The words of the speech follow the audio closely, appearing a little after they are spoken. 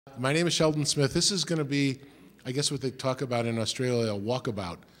My name is Sheldon Smith. This is going to be, I guess, what they talk about in Australia, a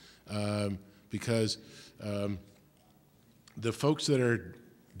walkabout, because the folks that are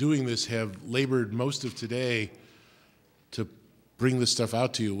doing this have labored most of today to bring this stuff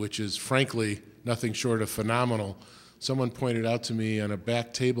out to you, which is, frankly, nothing short of phenomenal. Someone pointed out to me on a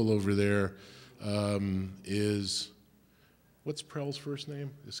back table over there is, what's Prell's first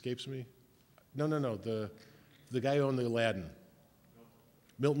name? Escapes me. No, the guy who owned the Aladdin.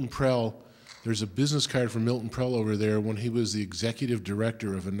 Milton Prell. There's a business card from Milton Prell over there when he was the executive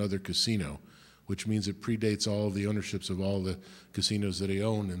director of another casino, which means it predates all of the ownerships of all the casinos that he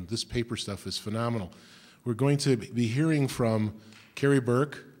owned, and this paper stuff is phenomenal. We're going to be hearing from Carey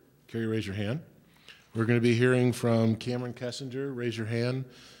Burke. Carey, raise your hand. We're going to be hearing from Cameron Kessinger. Raise your hand.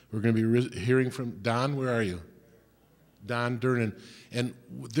 We're going to be hearing from Don. Where are you? Don Durin. And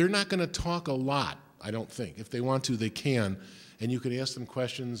they're not going to talk a lot, I don't think. If they want to, they can. And you can ask them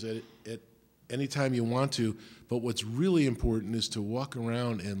questions at any time you want to. But what's really important is to walk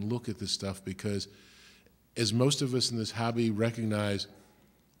around and look at this stuff, because as most of us in this hobby recognize,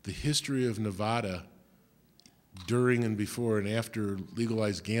 the history of Nevada during and before and after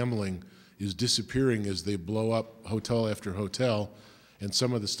legalized gambling is disappearing as they blow up hotel after hotel. And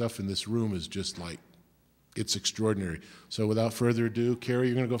some of the stuff in this room is just like, it's extraordinary. So without further ado, Carey,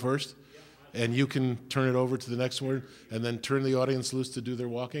 you're going to go first? And you can turn it over to the next one and then turn the audience loose to do their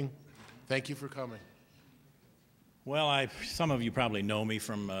walking. Thank you for coming. Well, some of you probably know me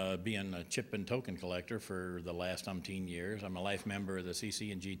from being a chip and token collector for the last umpteen years. I'm a life member of the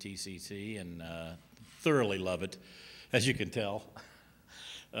CC&GTCC and thoroughly love it, as you can tell.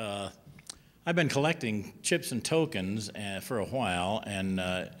 I've been collecting chips and tokens for a while, and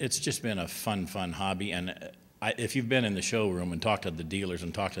it's just been a fun hobby. And if you've been in the showroom and talked to the dealers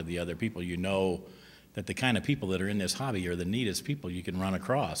and talked to the other people, you know that the kind of people that are in this hobby are the neatest people you can run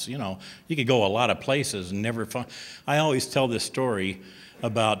across. You know, you could go a lot of places and never find. I always tell this story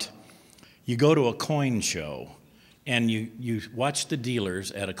about you go to a coin show and you watch the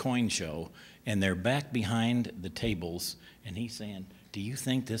dealers at a coin show, and they're back behind the tables, and he's saying, "Do you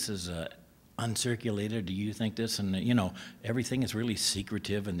think this is uncirculated? Do you think this?" And you know, everything is really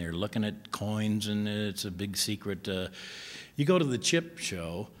secretive, and they're looking at coins, and it's a big secret. You go to the chip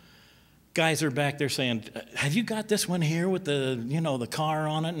show, guys are back there saying, "Have you got this one here with the, you know, the car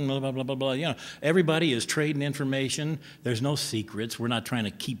on it?" And blah blah blah blah blah. You know, everybody is trading information. There's no secrets. We're not trying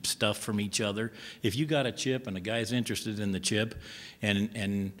to keep stuff from each other. If you got a chip and a guy's interested in the chip,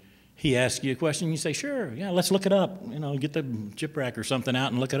 and he asks you a question, you say, "Sure, yeah, let's look it up." You know, get the chip rack or something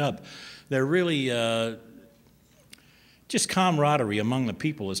out and look it up. They're really just camaraderie among the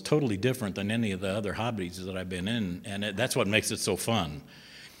people is totally different than any of the other hobbies that I've been in, and that's what makes it so fun.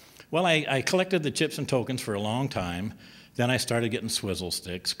 Well, I collected the chips and tokens for a long time. Then I started getting swizzle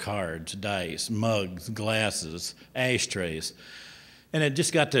sticks, cards, dice, mugs, glasses, ashtrays, and it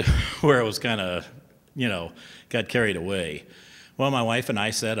just got to where it was kind of, you know, got carried away. Well, my wife and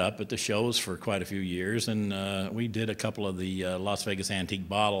I set up at the shows for quite a few years, and we did a couple of the Las Vegas Antique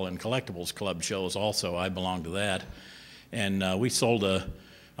Bottle and Collectibles Club shows also. I belonged to that. And we sold a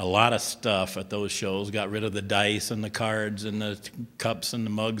lot of stuff at those shows, got rid of the dice and the cards and the cups and the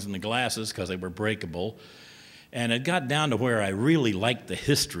mugs and the glasses because they were breakable. And it got down to where I really liked the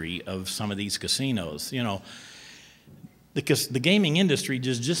history of some of these casinos. You know, because the gaming industry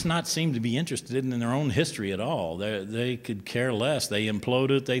does just not seem to be interested in their own history at all. They could care less. They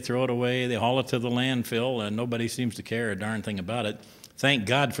implode it, they throw it away, they haul it to the landfill, and nobody seems to care a darn thing about it. Thank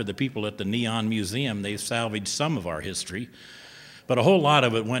God for the people at the Neon Museum. They've salvaged some of our history. But a whole lot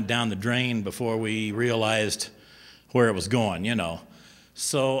of it went down the drain before we realized where it was going, you know.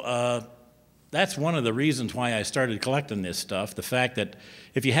 So that's one of the reasons why I started collecting this stuff, the fact that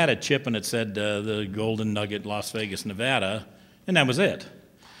if you had a chip and it said the Golden Nugget, Las Vegas, Nevada, and that was it.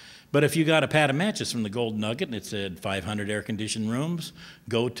 But if you got a pad of matches from the Golden Nugget and it said 500 air-conditioned rooms,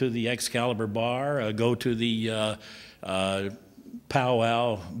 go to the Excalibur bar, go to the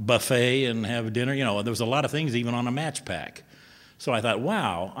Powwow buffet and have dinner. You know, there was a lot of things even on a match pack. So I thought,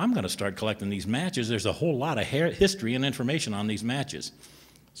 wow, I'm going to start collecting these matches. There's a whole lot of history and information on these matches.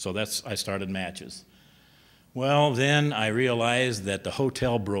 So I started matches. Well, then I realized that the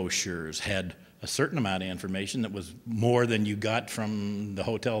hotel brochures had a certain amount of information that was more than you got from the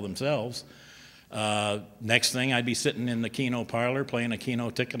hotel themselves. Next thing, I'd be sitting in the Keno parlor playing a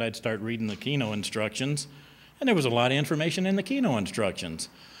Keno ticket. I'd start reading the Keno instructions, and there was a lot of information in the Keno instructions.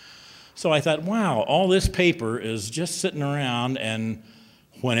 So I thought, wow, all this paper is just sitting around, and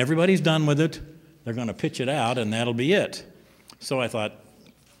when everybody's done with it, they're going to pitch it out, and that'll be it. So I thought,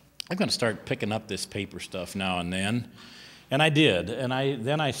 I'm going to start picking up this paper stuff now and then. And I did, and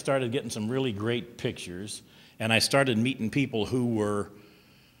then I started getting some really great pictures, and I started meeting people who were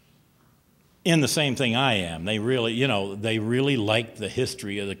in the same thing I am. They really, they really liked the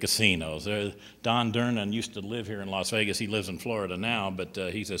history of the casinos. Don Durin used to live here in Las Vegas. He lives in Florida now, but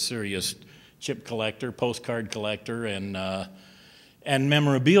he's a serious chip collector, postcard collector, and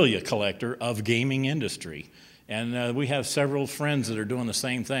memorabilia collector of gaming industry. And we have several friends that are doing the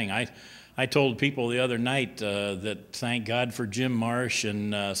same thing. I told people the other night that thank God for Jim Marsh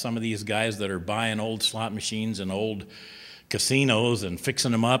and some of these guys that are buying old slot machines and old casinos and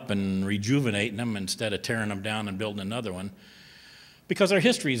fixing them up and rejuvenating them instead of tearing them down and building another one. Because our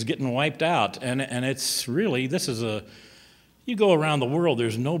history is getting wiped out. And it's really, you go around the world,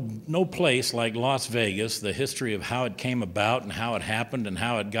 there's no place like Las Vegas, the history of how it came about and how it happened and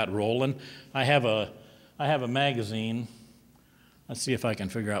how it got rolling. I have a magazine. Let's see if I can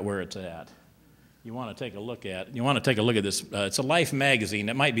figure out where it's at. You want to take a look at this. It's a Life magazine.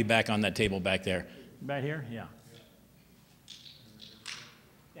 It might be back on that table back there. Back here? Yeah.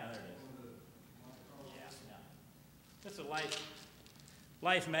 Yeah, there it is. Yeah. It's a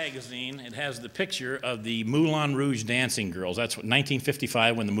Life magazine. It has the picture of the Moulin Rouge dancing girls. That's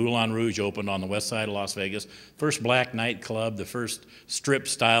 1955 when the Moulin Rouge opened on the west side of Las Vegas. First black nightclub, the first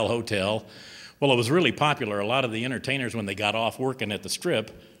strip-style hotel. Well, it was really popular. A lot of the entertainers, when they got off working at the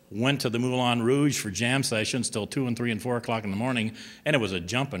Strip, went to the Moulin Rouge for jam sessions till 2 and 3 and 4 o'clock in the morning, and it was a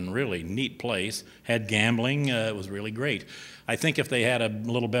jumping, really neat place. Had gambling. It was really great. I think if they had a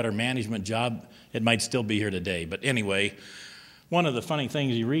little better management job, it might still be here today. But anyway, one of the funny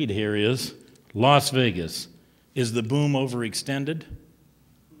things you read here is, Las Vegas, is the boom overextended?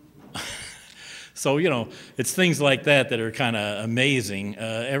 So, it's things like that are kind of amazing.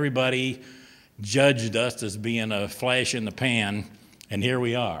 Everybody judged us as being a flash in the pan, and here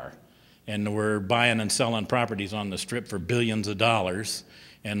we are. And we're buying and selling properties on the Strip for billions of dollars,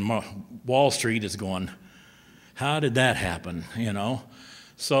 and Wall Street is going, how did that happen,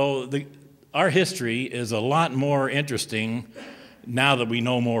 So our history is a lot more interesting now that we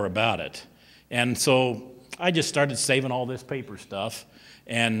know more about it. And so I just started saving all this paper stuff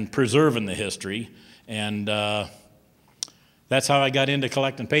and preserving the history, and that's how I got into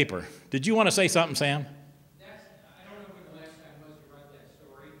collecting paper. Did you want to say something, Sam? I don't know when the last time was you read that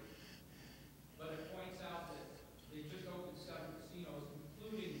story, but it points out that they just opened 7 casinos,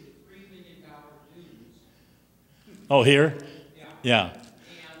 including the $3 million dues. Oh, here? Yeah. Yeah.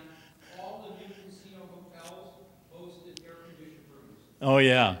 And all the new casino hotels hosted air-conditioned rooms. Oh,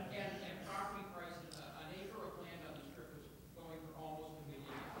 yeah. And property prices, an acre of land on the Strip was going for almost $1 million.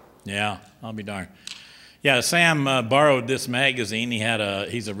 Yeah, I'll be darned. Yeah, Sam borrowed this magazine.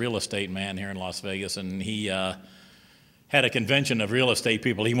 He's a real estate man here in Las Vegas, and he had a convention of real estate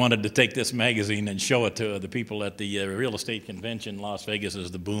people. He wanted to take this magazine and show it to the people at the real estate convention in Las Vegas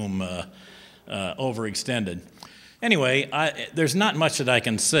as the boom overextended. Anyway, there's not much that I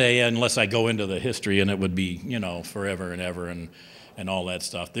can say unless I go into the history, and it would be, forever and ever and all that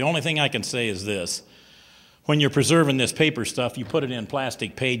stuff. The only thing I can say is this. When you're preserving this paper stuff, you put it in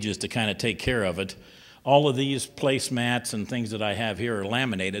plastic pages to kind of take care of it. All of these placemats and things that I have here are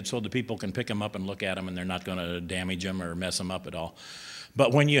laminated so the people can pick them up and look at them, and they're not going to damage them or mess them up at all.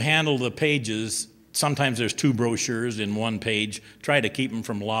 But when you handle the pages, sometimes there's 2 brochures in one page. Try to keep them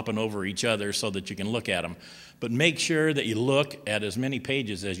from lopping over each other so that you can look at them. But make sure that you look at as many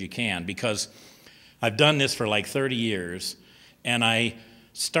pages as you can, because I've done this for like 30 years, and I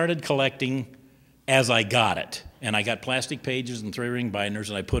started collecting as I got it. And I got plastic pages and 3-ring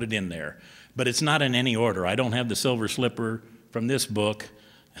binders, and I put it in there. But it's not in any order. I don't have the silver slipper from this book.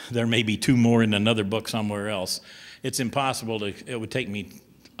 There may be 2 more in another book somewhere else. It's impossible it would take me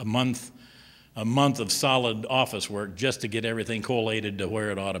a month of solid office work just to get everything collated to where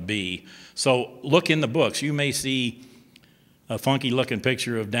it ought to be. So look in the books. You may see a funky looking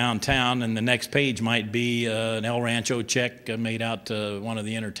picture of downtown, and the next page might be an El Rancho check made out to one of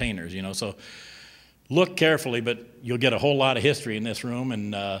the entertainers, So look carefully, but you'll get a whole lot of history in this room,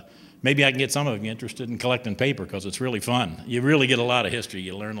 and maybe I can get some of you interested in collecting paper, because it's really fun. You really get a lot of history.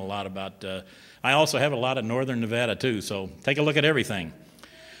 You learn a lot about, I also have a lot of northern Nevada too, so take a look at everything.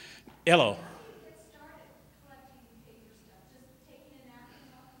 Hello.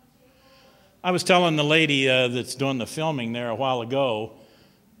 I was telling the lady that's doing the filming there a while ago,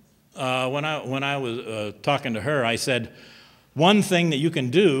 when I was talking to her, I said, one thing that you can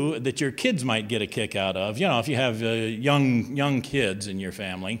do that your kids might get a kick out of, if you have young kids in your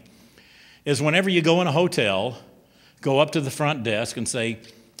family, is whenever you go in a hotel, go up to the front desk and say,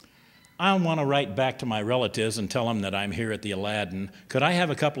 I want to write back to my relatives and tell them that I'm here at the Aladdin. Could I have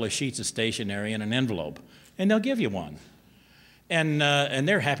a couple of sheets of stationery and an envelope? And they'll give you one. And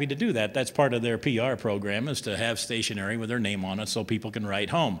they're happy to do that. That's part of their PR program, is to have stationery with their name on it so people can write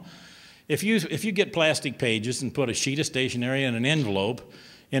home. If you get plastic pages and put a sheet of stationery in an envelope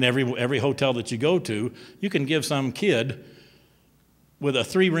in every hotel that you go to, you can give some kid with a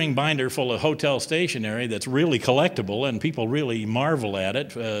 3-ring binder full of hotel stationery that's really collectible, and people really marvel at it,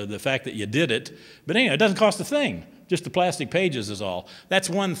 the fact that you did it. But anyway, it doesn't cost a thing. Just the plastic pages is all. That's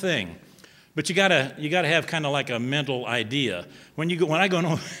one thing. But you gotta have kind of like a mental idea. When I go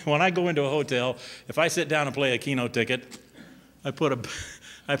into a hotel, if I sit down and play a Keno ticket, I put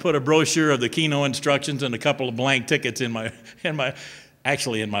a brochure of the Keno instructions and a couple of blank tickets in my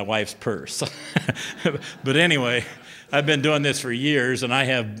wife's purse. But anyway, I've been doing this for years, and I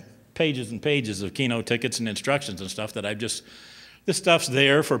have pages and pages of Keno tickets and instructions and stuff that this stuff's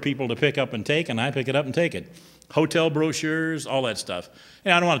there for people to pick up and take, and I pick it up and take it. Hotel brochures, all that stuff.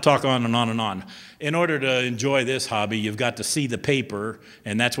 And I don't want to talk on and on and on. In order to enjoy this hobby, you've got to see the paper,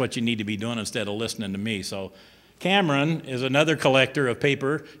 and that's what you need to be doing instead of listening to me. So Cameron is another collector of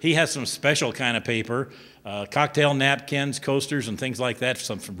paper. He has some special kind of paper, cocktail napkins, coasters, and things like that,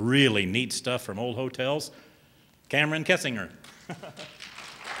 some really neat stuff from old hotels. Cameron Kessinger.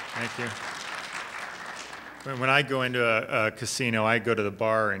 Thank you. When I go into a casino, I go to the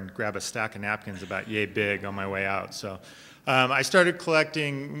bar and grab a stack of napkins about yay big on my way out. So I started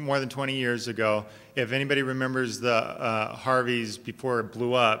collecting more than 20 years ago. If anybody remembers the Harvey's before it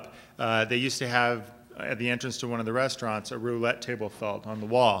blew up, they used to have, at the entrance to one of the restaurants, a roulette table felt on the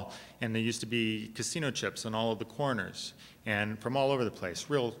wall. And there used to be casino chips on all of the corners and from all over the place,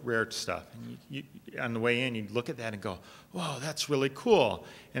 real rare stuff. And on the way in, you'd look at that and go, whoa, that's really cool.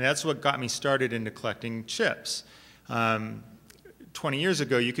 And that's what got me started into collecting chips. 20 years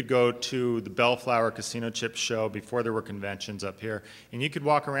ago, you could go to the Bellflower Casino Chip Show before there were conventions up here, and you could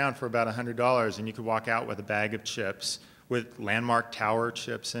walk around for about $100, and you could walk out with a bag of chips with Landmark Tower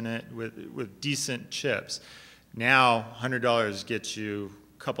chips in it, with decent chips. Now, $100 gets you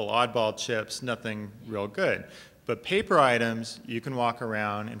a couple oddball chips, nothing real good. But paper items, you can walk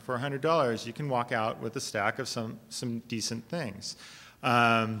around, and for $100, you can walk out with a stack of some decent things.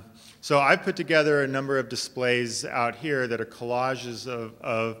 So I've put together a number of displays out here that are collages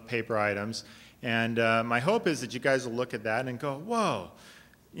of paper items, and my hope is that you guys will look at that and go, whoa,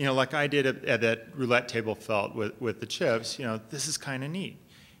 you know, like I did at that roulette table felt with the chips, you know, this is kind of neat.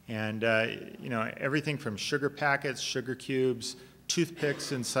 And, you know, everything from sugar packets, sugar cubes,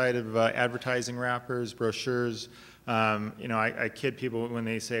 toothpicks inside of advertising wrappers, brochures. You know, I kid people when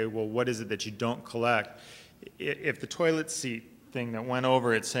they say, well, what is it that you don't collect? If the toilet seat thing that went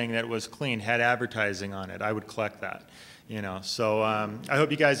over it saying that it was clean had advertising on it, I would collect that. You know, so I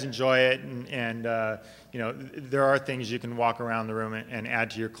hope you guys enjoy it, and you know, there are things you can walk around the room and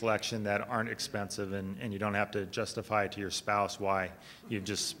add to your collection that aren't expensive, and you don't have to justify to your spouse why you've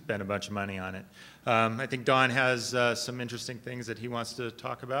just spent a bunch of money on it. I think Don has some interesting things that he wants to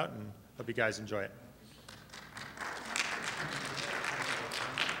talk about, and hope you guys enjoy it.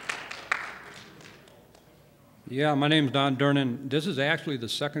 Yeah, my name's Don Durin. This is actually the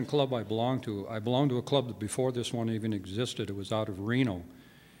second club I belong to. I belonged to a club that before this one even existed. It was out of Reno.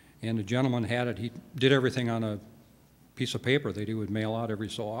 And the gentleman had it. He did everything on a piece of paper that he would mail out every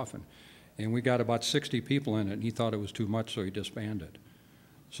so often. And we got about 60 people in it, and he thought it was too much, so he disbanded.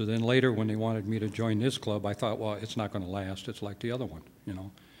 So then later, when they wanted me to join this club, I thought, well, it's not going to last. It's like the other one, you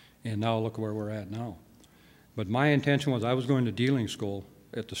know. And now look where we're at now. But my intention was I was going to dealing school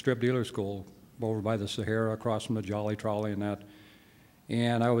at the strip dealer school over by the Sahara, across from the Jolly Trolley and that.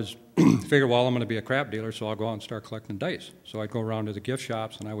 And I was figured, well, I'm going to be a crap dealer, so I'll go out and start collecting dice. So I'd go around to the gift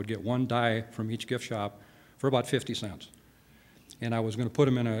shops, and I would get one die from each gift shop for about 50 cents. And I was going to put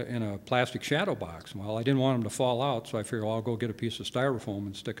them in a plastic shadow box. Well, I didn't want them to fall out, so I figured, well, I'll go get a piece of styrofoam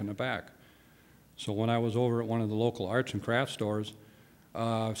and stick in the back. So when I was over at one of the local arts and crafts stores,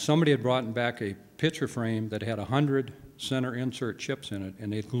 somebody had brought back a picture frame that had 100 center insert chips in it,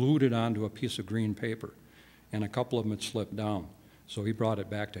 and they glued it onto a piece of green paper, and a couple of them had slipped down. So he brought it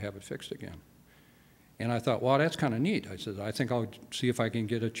back to have it fixed again. And I thought, well, that's kind of neat. I said, I think I'll see if I can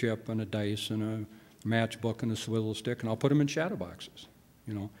get a chip and a dice and a matchbook and a swivel stick, and I'll put them in shadow boxes,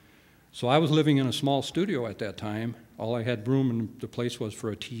 you know. So I was living in a small studio at that time. All I had room in the place was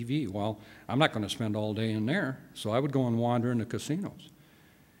for a TV. Well, I'm not going to spend all day in there, so I would go and wander in the casinos.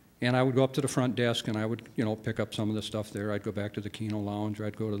 And I would go up to the front desk, and I would, you know, pick up some of the stuff there. I'd go back to the Keno Lounge, or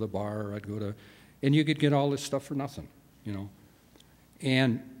I'd go to the bar, or I'd go to, and you could get all this stuff for nothing, you know.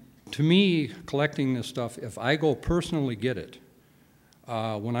 And to me, collecting this stuff, if I go personally get it,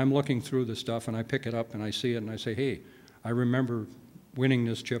 when I'm looking through the stuff and I pick it up and I see it and I say, hey, I remember winning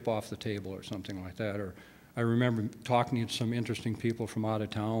this chip off the table or something like that, or I remember talking to some interesting people from out of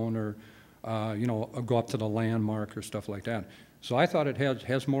town, or you know, go up to the landmark or stuff like that. So I thought it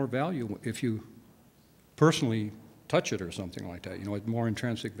has more value if you personally touch it or something like that, you know, more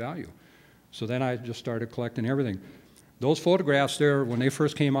intrinsic value. So then I just started collecting everything. Those photographs there, when they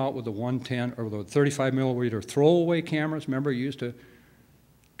first came out with the 110 or the 35 millimeter throwaway cameras, remember you used to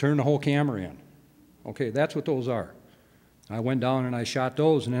turn the whole camera in. Okay, that's what those are. I went down and I shot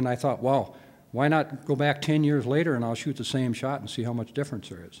those, and then I thought, wow, why not go back 10 years later and I'll shoot the same shot and see how much difference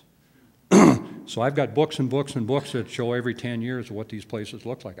there is. So I've got books and books and books that show every 10 years what these places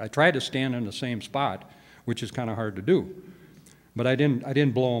look like. I tried to stand in the same spot, which is kind of hard to do. But I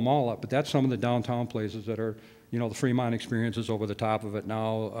didn't blow them all up. But that's some of the downtown places that are, you know, the Fremont Experience is over the top of it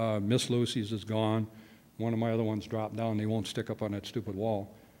now. Miss Lucy's is gone. One of my other ones dropped down. They won't stick up on that stupid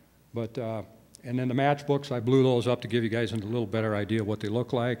wall. But, and then the matchbooks, I blew those up to give you guys a little better idea of what they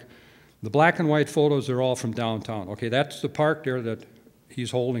look like. The black and white photos are all from downtown. Okay, that's the park there that he's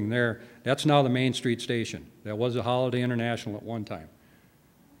holding there. That's now the Main Street Station. That was a Holiday International at one time.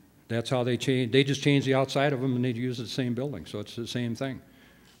 That's how they changed. They just changed the outside of them and they'd use the same building, so it's the same thing.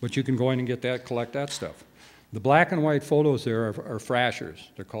 But you can go in and get that, collect that stuff. The black and white photos there are frashers.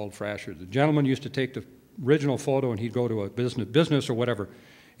 They're called frashers. The gentleman used to take the original photo and he'd go to a business or whatever,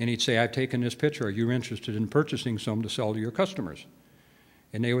 and he'd say, I've taken this picture. Are you interested in purchasing some to sell to your customers?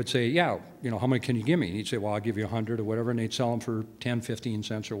 And they would say, yeah, you know, how many can you give me? And he'd say, well, I'll give you 100 or whatever, and they'd sell them for 10, 15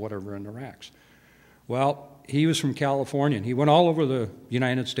 cents or whatever in the racks. Well, he was from California, and he went all over the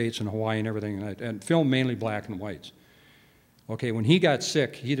United States and Hawaii and everything, and filmed mainly black and whites. Okay, when he got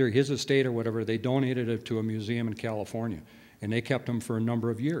sick, either his estate or whatever, they donated it to a museum in California, and they kept him for a number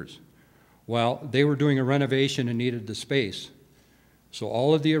of years. Well, they were doing a renovation and needed the space, so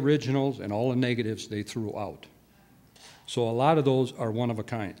all of the originals and all the negatives they threw out. So a lot of those are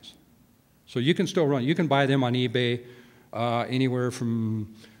one-of-a-kinds. So you can still run. You can buy them on eBay anywhere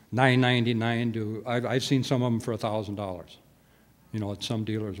from $9.99 to, I've seen some of them for $1,000, you know, that some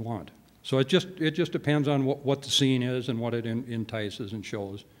dealers want. So it just depends on what the scene is and what it entices and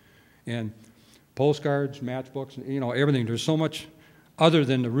shows. And postcards, matchbooks, you know, everything. There's so much other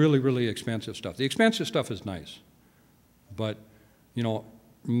than the really, really expensive stuff. The expensive stuff is nice, but, you know,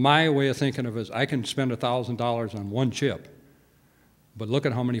 my way of thinking of it is I can spend $1,000 on one chip, but look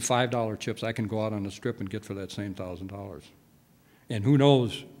at how many $5 chips I can go out on the strip and get for that same $1,000. And who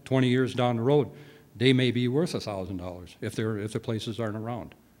knows, 20 years down the road, they may be worth $1,000 if the places aren't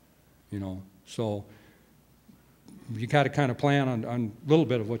around, you know. So you got to kind of plan on a little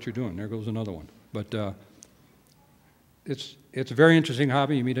bit of what you're doing. There goes another one. But it's a very interesting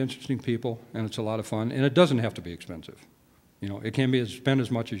hobby. You meet interesting people, and it's a lot of fun. And it doesn't have to be expensive. You know, it can be spend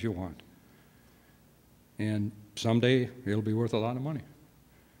as much as you want. And someday it'll be worth a lot of money.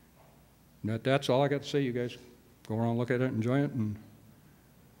 That's all I got to say. You guys go around, look at it, enjoy it, and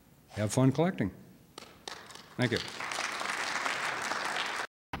have fun collecting. Thank you.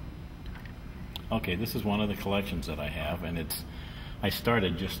 Okay, this is one of the collections that I have, and I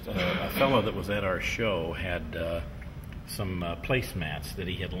started just, a fellow that was at our show had some placemats that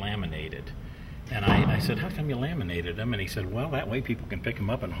he had laminated. And I said, how come you laminated them? And he said, well, that way people can pick them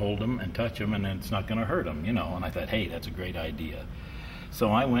up and hold them and touch them, and it's not going to hurt them, you know. And I thought, hey, that's a great idea.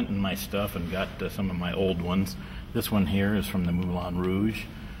 So I went in my stuff and got some of my old ones. This one here is from the Moulin Rouge,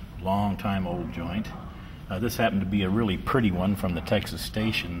 long time old joint. This happened to be a really pretty one from the Texas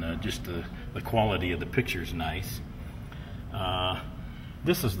station. Just the quality of the picture's nice.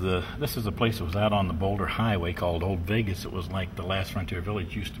 This is a place that was out on the Boulder Highway called Old Vegas. It was like the Last Frontier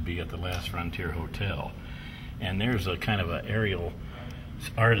Village used to be at the Last Frontier Hotel. And there's a kind of an aerial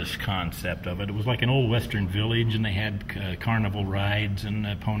artist concept of it. It was like an old Western village, and they had carnival rides and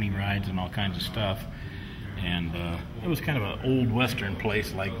pony rides and all kinds of stuff. And it was kind of an old Western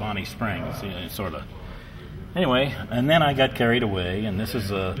place like Bonnie Springs, you know, sort of. Anyway, and then I got carried away, and this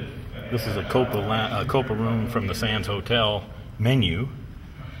is a Copa room from the Sands Hotel menu.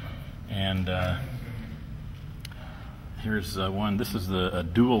 And here's one. This is a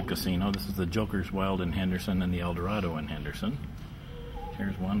dual casino. This is the Joker's Wild in Henderson and the Eldorado in Henderson.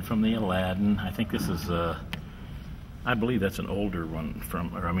 Here's one from the Aladdin. I think this is I believe that's an older one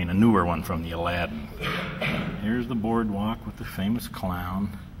a newer one from the Aladdin. Here's the boardwalk with the famous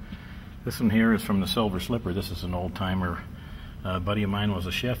clown. This one here is from the Silver Slipper. This is an old timer. A buddy of mine was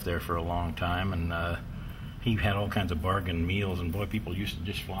a chef there for a long time, and he had all kinds of bargain meals, and boy, people used to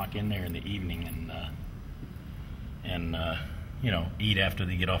just flock in there in the evening and you know, eat after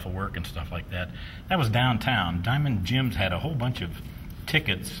they get off of work and stuff like that. That was downtown. Diamond Jim's had a whole bunch of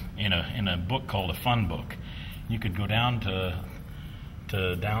tickets in a book called a Fun Book. You could go down to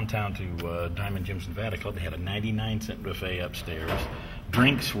downtown to Diamond Jim's Nevada Club. They had a 99-cent buffet upstairs.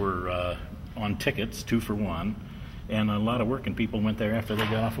 Drinks were on tickets, 2 for 1, and a lot of working people went there after they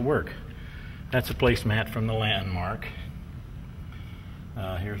got off of work. That's a placemat from the Landmark.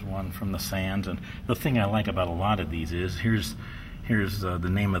 Here's one from the Sands, and the thing I like about a lot of these is here's the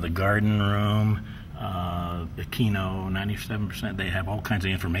name of the garden room, the Keno, 97%. They have all kinds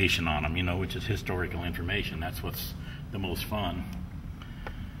of information on them, you know, which is historical information. That's what's the most fun.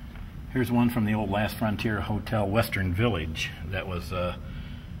 Here's one from the old Last Frontier Hotel, Western Village. There was a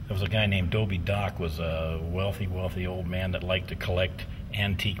guy named Dobie Dock, was a wealthy old man that liked to collect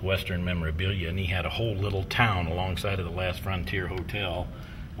antique Western memorabilia, and he had a whole little town alongside of the Last Frontier Hotel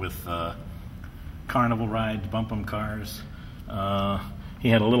with carnival rides, bump 'em cars. He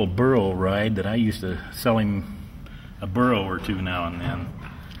had a little burro ride that I used to sell him a burro or two now and then.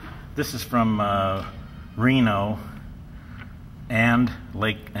 This is from Reno and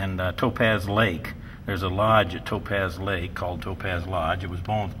Topaz Lake. There's a lodge at Topaz Lake called Topaz Lodge. It was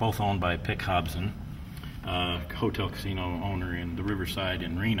both owned by Pick Hobson, hotel casino owner in the Riverside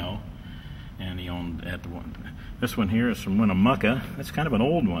in Reno, and he owned at the one. This one here is from Winnemucca. That's kind of an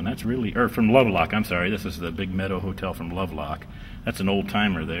old one. That's really, or from Lovelock. I'm sorry. This is the Big Meadow Hotel from Lovelock. That's an old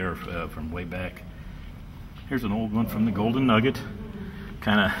timer there from way back. Here's an old one from the Golden Nugget.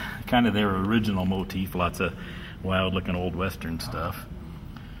 Kind of their original motif. Lots of wild-looking old Western stuff.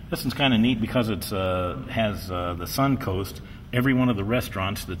 This one's kind of neat because it has the Suncoast. Every one of the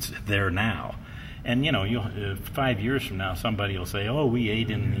restaurants that's there now. And you know, 5 years from now, somebody will say, "Oh, we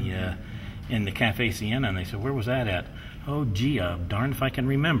ate in the Cafe Siena," and they said, "Where was that at?" "Oh, gee, darned if I can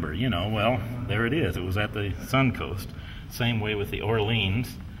remember." You know, well, there it is. It was at the Suncoast. Same way with the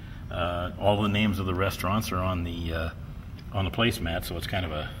Orleans. All the names of the restaurants are on the placemat, so it's kind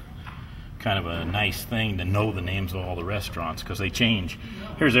of a nice thing to know the names of all the restaurants because they change.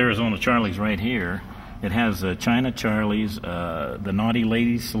 Here's Arizona Charlie's right here. It has China Charlie's, the Naughty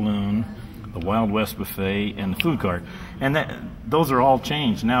Ladies Saloon, the Wild West Buffet, and the food cart. And those are all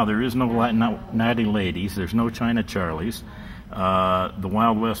changed now. There is no Naughty Ladies. There's no China Charlie's. The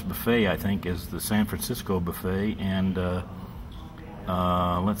Wild West Buffet, I think, is the San Francisco Buffet. And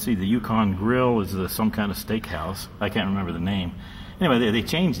let's see, the Yukon Grill is some kind of steakhouse. I can't remember the name. Anyway, they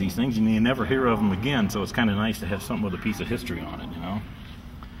change these things, and you never hear of them again, so it's kind of nice to have something with a piece of history on it, you know.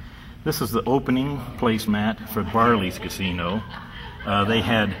 This is the opening placemat for Barley's Casino. They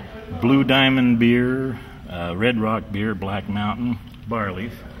had Blue Diamond beer, Red Rock beer, Black Mountain,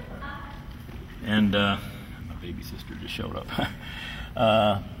 Barley's. And my baby sister just showed up.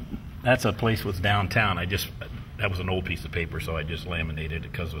 That's a place was downtown. That was an old piece of paper, so I just laminated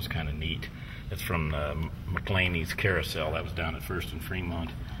it because it was kind of neat. It's from McClaney's Carousel. That was down at First and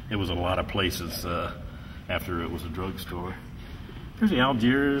Fremont. It was a lot of places after it was a drugstore. Here's the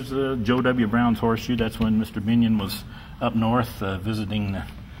Algiers, Joe W. Brown's Horseshoe. That's when Mr. Binion was up north visiting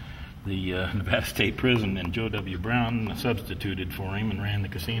the Nevada State Prison, and Joe W. Brown substituted for him and ran the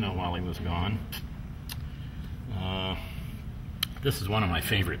casino while he was gone. This is one of my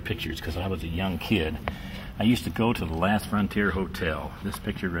favorite pictures because I was a young kid. I used to go to the Last Frontier Hotel. This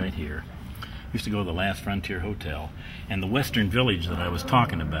picture right here. I used to go to the Last Frontier Hotel. And the Western Village that I was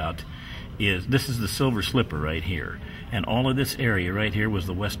talking about this is the Silver Slipper right here. And all of this area right here was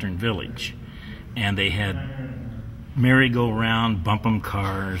the Western Village. And they had merry-go-round, bump-em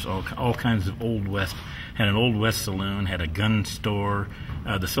cars, all kinds of Old West. Had an Old West saloon, had a gun store.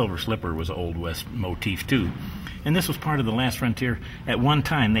 The Silver Slipper was an Old West motif too. And this was part of the Last Frontier. At one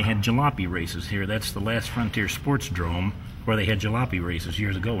time, they had jalopy races here. That's the Last Frontier Sports Drome, where they had jalopy races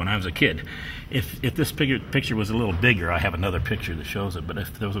years ago when I was a kid. If this picture was a little bigger, I have another picture that shows it, but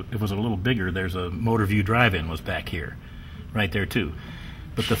if it was a little bigger, there's a Motor View Drive-In was back here, right there too.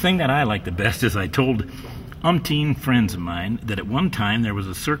 But the thing that I like the best is I told umpteen friends of mine that at one time there was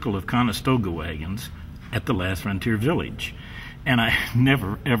a circle of Conestoga wagons at the Last Frontier Village. And I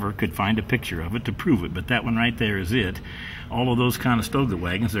never, ever could find a picture of it to prove it, but that one right there is it. All of those Conestoga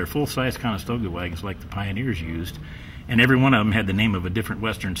wagons, they're full-size Conestoga wagons like the pioneers used, and every one of them had the name of a different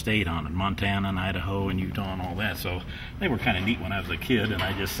western state on it, Montana and Idaho and Utah and all that. So they were kind of neat when I was a kid, and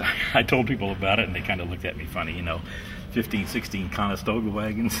I told people about it, and they kind of looked at me funny, you know, 15, 16 Conestoga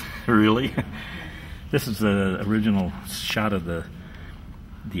wagons, really? This is the original shot of the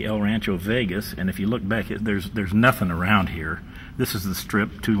El Rancho Vegas, and if you look back, there's nothing around here. This is the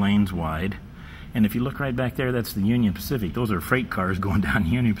strip, 2 lanes wide, and if you look right back there, that's the Union Pacific. Those are freight cars going down the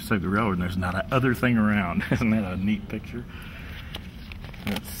Union Pacific Railroad, and there's not a other thing around. Isn't that a neat picture?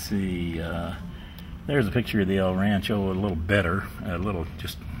 Let's see. There's a picture of the El Rancho, a little better, a little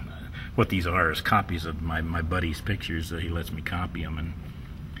just what these are is copies of my buddy's pictures. He lets me copy them,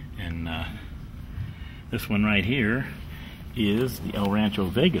 and this one right here is the El Rancho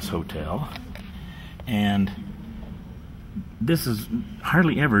Vegas Hotel, and this is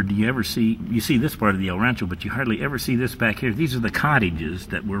hardly ever do you ever see, you see this part of the El Rancho, but you hardly ever see this back here. These are the cottages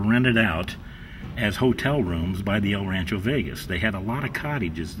that were rented out as hotel rooms by the El Rancho Vegas. They had a lot of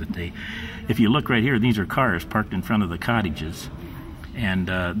cottages that if you look right here, these are cars parked in front of the cottages. And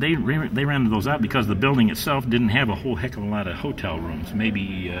they rented those out because the building itself didn't have a whole heck of a lot of hotel rooms,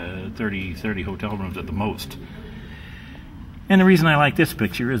 maybe 30 hotel rooms at the most. And the reason I like this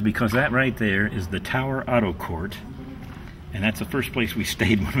picture is because that right there is the Tower Auto Court, and that's the first place we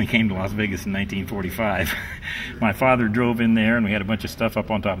stayed when we came to Las Vegas in 1945. My father drove in there, and we had a bunch of stuff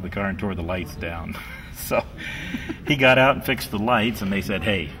up on top of the car and tore the lights down. So he got out and fixed the lights, and they said,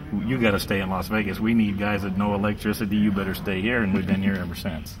 hey, you got to stay in Las Vegas. We need guys that know electricity. You better stay here, and we've been here ever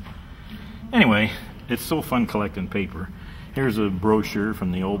since. Anyway, it's so fun collecting paper. Here's a brochure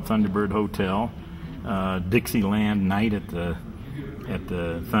from the old Thunderbird Hotel, Dixieland night at the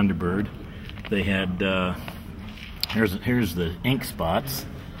Thunderbird. They had, here's the ink spots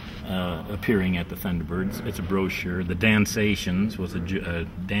appearing at the Thunderbirds. It's a brochure. The Dansations was a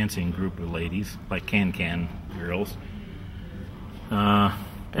dancing group of ladies, like Can-Can girls.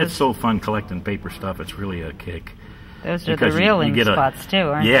 It's so fun collecting paper stuff. It's really a kick. Those are the real ink spots too,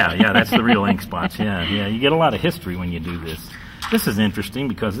 aren't they? Yeah, that's the real ink spots. Yeah, you get a lot of history when you do this. This is interesting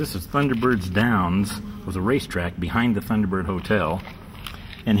because this is Thunderbirds Downs, was a racetrack behind the Thunderbird Hotel.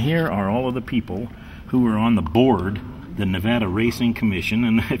 And here are all of the people who were on the board, the Nevada Racing Commission,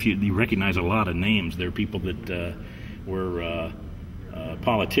 and if you recognize a lot of names, they're people that were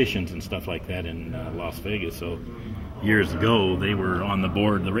politicians and stuff like that in Las Vegas. So years ago, they were on the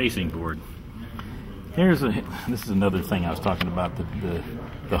board, the racing board. This is another thing I was talking about,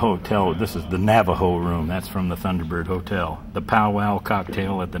 the hotel. This is the Navajo Room. That's from the Thunderbird Hotel. The powwow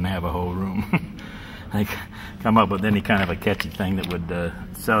cocktail at the Navajo Room. I come up with any kind of a catchy thing that would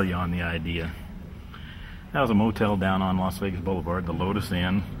sell you on the idea. That was a motel down on Las Vegas Boulevard, the Lotus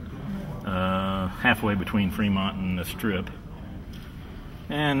Inn, halfway between Fremont and the Strip.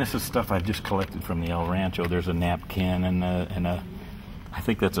 And this is stuff I've just collected from the El Rancho. There's a napkin and a I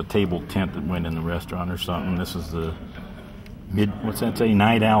think that's a table tent that went in the restaurant or something. This is the what's that say?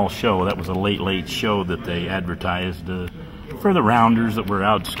 Night Owl show. That was a late show that they advertised for the rounders that were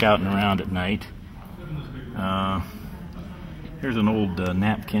out scouting around at night. Here's an old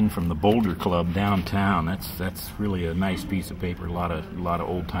napkin from the Boulder Club downtown. That's really a nice piece of paper. A lot of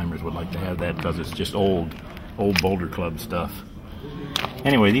old timers would like to have that because it's just old Boulder Club stuff.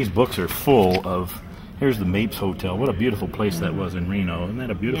 Anyway, these books are full of. Here's the Mapes Hotel. What a beautiful place that was in Reno. Isn't that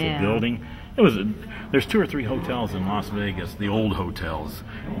a beautiful building? There's 2 or 3 hotels in Las Vegas, the old hotels.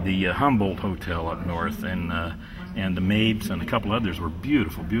 The Humboldt Hotel up north and the Mapes and a couple others were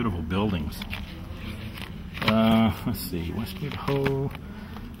beautiful, beautiful buildings. Let's see, Westwood Ho,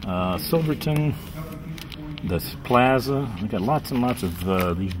 Silverton, the Plaza. We've got lots and lots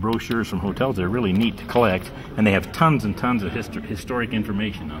of these brochures from hotels. They're really neat to collect, and they have tons and tons of historic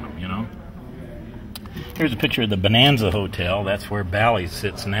information on them, you know. Here's a picture of the Bonanza Hotel. That's where Bally's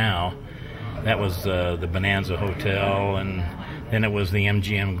sits now. That was the Bonanza Hotel, and then it was the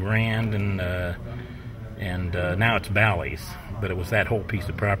MGM Grand, and now it's Bally's. But it was that whole piece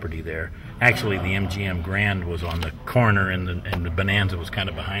of property there. Actually, the MGM Grand was on the corner, and the Bonanza was kind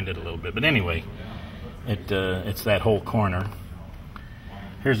of behind it a little bit. But anyway, it's that whole corner.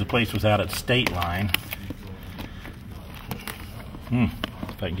 Here's the place was out at State Line.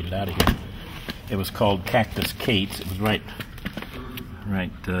 If I can get it out of here. It was called Cactus Kate's. It was right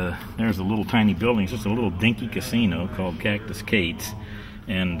there's a little tiny building. It's just a little dinky casino called Cactus Kate's,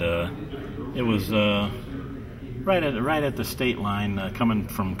 and it was right at the state line coming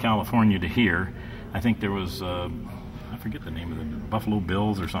from California to here. I think there was I forget the name of it, Buffalo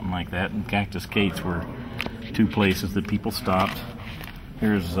Bills or something like that, and Cactus Kate's were 2 places that people stopped.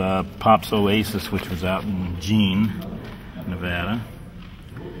 Here's Pop's Oasis, which was out in Jean, Nevada.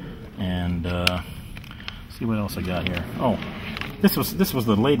 And see what else I got here. Oh, this was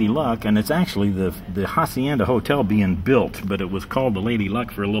the Lady Luck, and it's actually the Hacienda Hotel being built, but it was called the Lady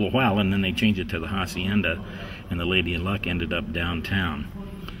Luck for a little while, and then they changed it to the Hacienda, and the Lady Luck ended up downtown.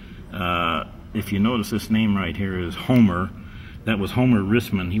 If you notice, this name right here is Homer. That was Homer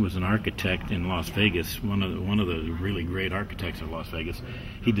Rissman. He was an architect in Las Vegas, one of the really great architects of Las Vegas.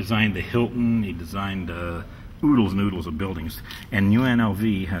 He designed the Hilton. He designed oodles and oodles of buildings, and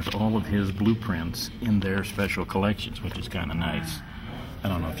UNLV has all of his blueprints in their special collections, which is kind of nice. I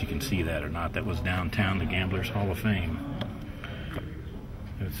don't know if you can see that or not. That was downtown, the Gamblers Hall of Fame.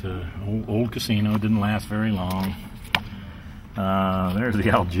 It's an old casino, didn't last very long. There's the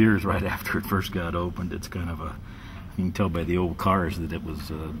Algiers right after it first got opened. It's kind of a, you can tell by the old cars that it was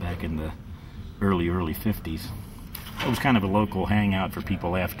back in the early 50s. It was kind of a local hangout for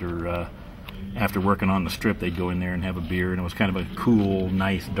people after working on the strip. They'd go in there and have a beer, and it was kind of a cool,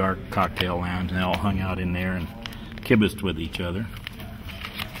 nice, dark cocktail lounge, and they all hung out in there and kibitzed with each other.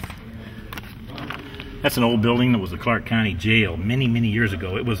 That's an old building that was the Clark County Jail many years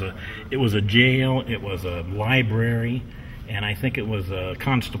ago. It was a jail, it was a library, and I think it was a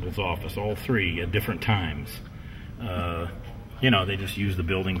constable's office, all three at different times. You know, they just used the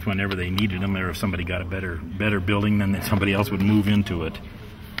buildings whenever they needed them, or if somebody got a better building, then somebody else would move into it.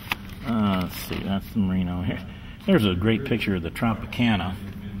 Let's see, that's the Marino here. There's a great picture of the Tropicana.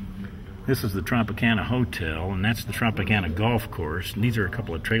 This is the Tropicana Hotel, and that's the Tropicana Golf Course. And these are a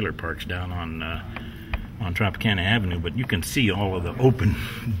couple of trailer parks down on Tropicana Avenue, but you can see all of the open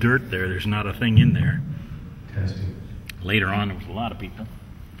dirt there. There's not a thing in there. Later on, there was a lot of people.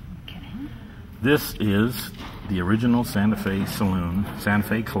 This is the original Santa Fe Saloon, Santa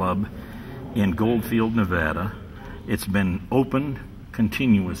Fe Club in Goldfield, Nevada. It's been open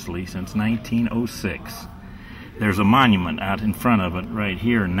continuously since 1906. There's a monument out in front of it right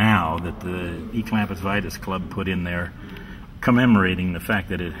here now that the Eclampus Vitus Club put in there, commemorating the fact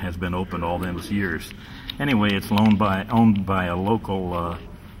that it has been open all those years. Anyway, it's owned by a local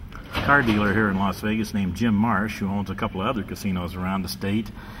car dealer here in Las Vegas named Jim Marsh, who owns a couple of other casinos around the state,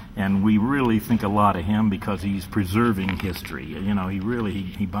 and we really think a lot of him because he's preserving history. You know,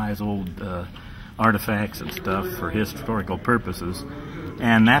 he buys old artifacts and stuff for historical purposes,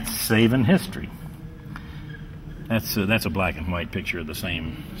 and that's saving history. That's a black and white picture of the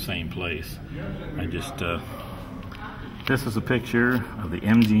same place. This is a picture of the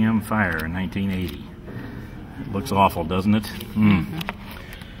MGM fire in 1980. It looks awful, doesn't it?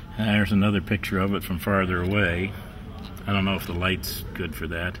 There's another picture of it from farther away. I don't know if the light's good for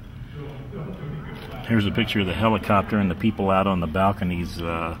that. Here's a picture of the helicopter and the people out on the balconies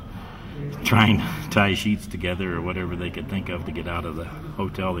trying to tie sheets together or whatever they could think of to get out of the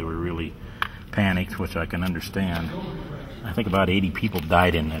hotel. They were really panicked, which I can understand. I think about 80 people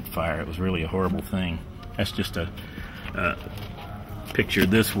died in that fire. It was really a horrible thing. That's just a picture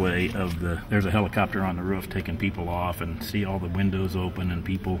this way of there's a helicopter on the roof taking people off, and see all the windows open and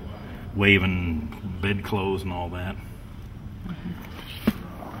people waving bedclothes and all that.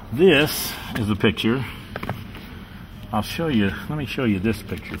 This is a picture. I'll show you, let me show you this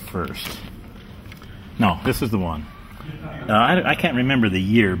picture first. No, this is the one. I can't remember the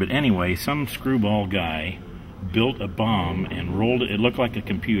year, but anyway, some screwball guy built a bomb and rolled it. It looked like a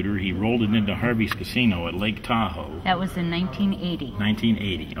computer. He rolled it into Harvey's Casino at Lake Tahoe. That was in 1980.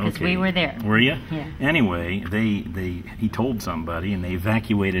 1980, okay. Because we were there. Were you? Yeah. Anyway, he told somebody, and they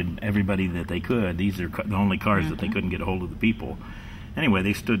evacuated everybody that they could. These are the only cars that they couldn't get a hold of the people. Anyway,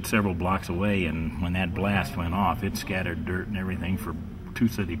 they stood several blocks away, and when that blast went off, it scattered dirt and everything for 2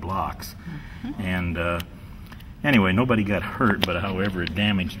 city blocks. And anyway, nobody got hurt, but however, it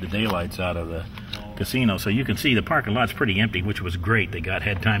damaged the daylights out of the casino. So you can see the parking lot's pretty empty, which was great. They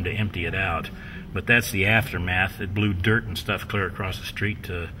had time to empty it out. But that's the aftermath. It blew dirt and stuff clear across the street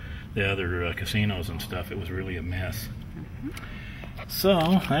to the other casinos and stuff. It was really a mess.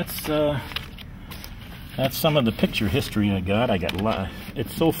 So that's some of the picture history I got.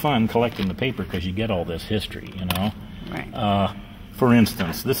 It's so fun collecting the paper because you get all this history, you know. Right. For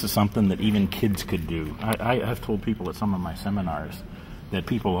instance, this is something that even kids could do. I've told people at some of my seminars that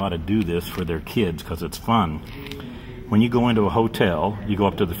people ought to do this for their kids because it's fun. When you go into a hotel, you go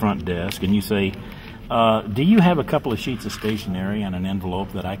up to the front desk and you say, do you have a couple of sheets of stationery and an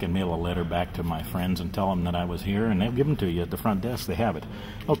envelope that I can mail a letter back to my friends and tell them that I was here? And they'll give them to you at the front desk. They have it.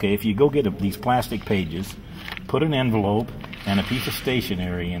 Okay, if you go get these plastic pages, put an envelope and a piece of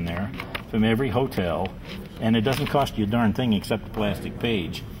stationery in there from every hotel, and it doesn't cost you a darn thing except a plastic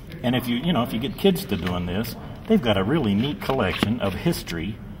page. And if you get kids to doing this, they've got a really neat collection of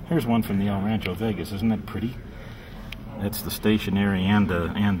history. Here's one from the El Rancho Vegas. Isn't that pretty? That's the stationery and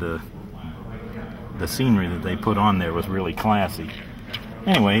the scenery that they put on there was really classy.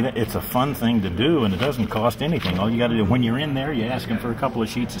 Anyway, it's a fun thing to do, and it doesn't cost anything. All you got to do when you're in there, you ask them for a couple of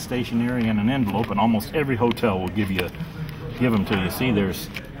sheets of stationery and an envelope, and almost every hotel will give them to you. See, there's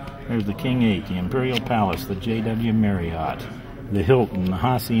the King 8, the Imperial Palace, the JW Marriott, the Hilton, the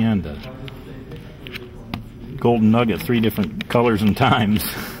Hacienda, Golden Nugget, 3 different colors and times.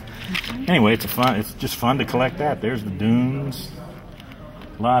 Anyway, it's just fun to collect that. There's the dunes.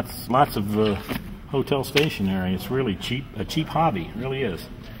 Lots of hotel stationery. It's really a cheap hobby. It really is.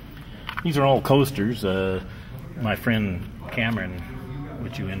 These are all coasters. My friend Cameron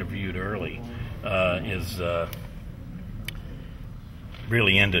which you interviewed early, is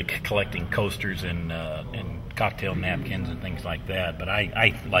really into collecting coasters and cocktail napkins and things like that. But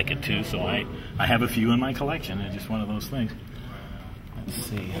I like it too, so I have a few in my collection. It's just one of those things. Let's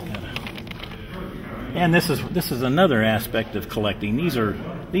see. And this is another aspect of collecting. These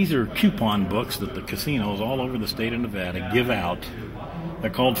are coupon books that the casinos all over the state of Nevada give out. They're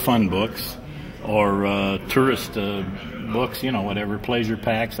called fun books or tourist books, you know, whatever, pleasure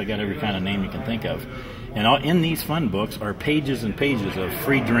packs. They got every kind of name you can think of. And in these fun books are pages and pages of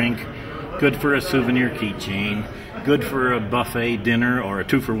free drink, good for a souvenir keychain, good for a buffet dinner or a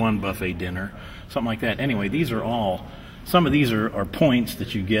 2-for-1 buffet dinner, something like that. Anyway, some of these are points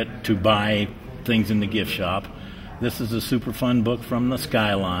that you get to buy things in the gift shop. This is a super fun book from the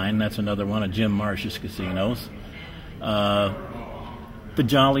Skyline. That's another one of Jim Marsh's casinos. The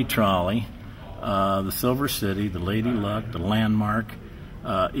Jolly Trolley, the Silver City, the Lady Luck, the Landmark.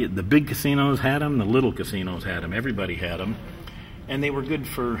 The big casinos had them, the little casinos had them, everybody had them. And they were good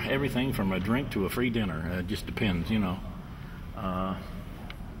for everything from a drink to a free dinner. It just depends, you know.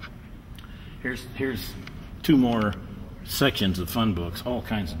 Here's two more sections of fun books, all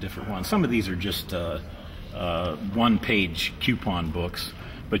kinds of different ones. Some of these are just one-page coupon books,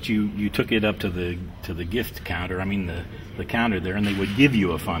 but you took it up to the gift counter, the counter there, and they would give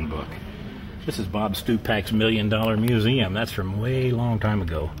you a fun book. This is Bob Stupak's $1 Million Museum. That's from way long time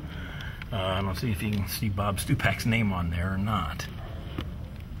ago. Let's see if you can see Bob Stupak's name on there or not.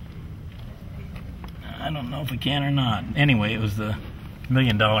 I don't know if we can or not. Anyway, it was the $1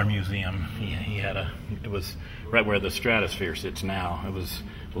 Million Museum. He had it was right where the Stratosphere sits now. It was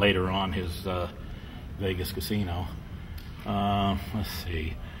later on his Vegas casino. Let's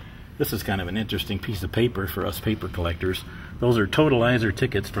see. This is kind of an interesting piece of paper for us paper collectors. Those are totalizer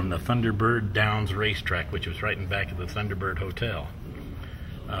tickets from the Thunderbird Downs racetrack, which was right in back of the Thunderbird Hotel.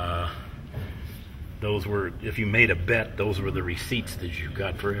 Those were, if you made a bet, those were the receipts that you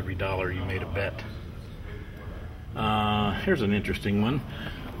got for every dollar you made a bet. Here's an interesting one.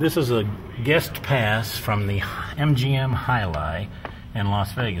 This is a guest pass from the MGM Highlight in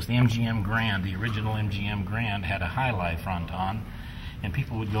Las Vegas. The MGM Grand, the original MGM Grand, had a Highlight fronton, and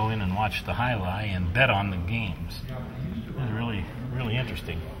people would go in and watch the Highlight and bet on the games. It was really, really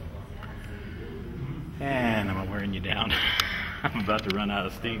interesting. And I'm wearing you down. I'm about to run out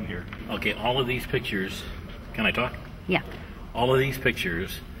of steam here. Okay, all of these pictures, can I talk? Yeah. All of these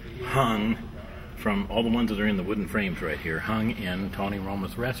pictures hung from, all the ones that are in the wooden frames right here, hung in Tony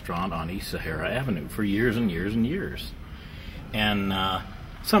Roma's restaurant on East Sahara Avenue for years and years and years. And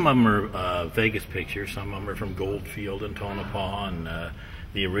some of them are Vegas pictures, some of them are from Goldfield and Tonopah and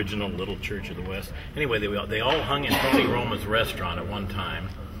the original Little Church of the West. Anyway, they all hung in Tony Roma's restaurant at one time.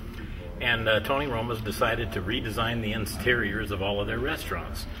 And Tony Roma's decided to redesign the interiors of all of their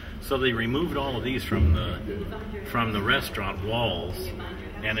restaurants. So they removed all of these from the restaurant walls.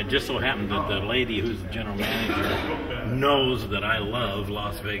 And it just so happened that the lady who's the general manager knows that I love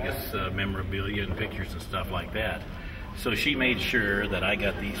Las Vegas memorabilia and pictures and stuff like that. So she made sure that I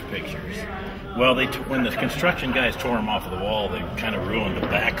got these pictures. Well, when the construction guys tore them off of the wall, they kind of ruined the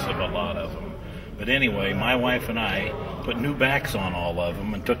backs of a lot of them. But anyway, my wife and I put new backs on all of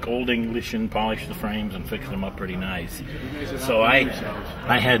them and took Old English and polished the frames and fixed them up pretty nice. So I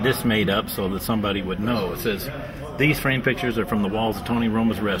had this made up so that somebody would know. It says, these frame pictures are from the walls of Tony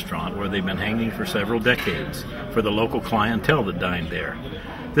Roma's restaurant, where they've been hanging for several decades for the local clientele that dined there.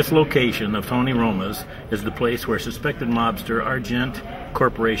 This location of Tony Roma's is the place where suspected mobster, Argent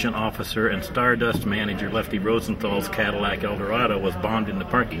Corporation officer, and Stardust manager Lefty Rosenthal's Cadillac Eldorado was bombed in the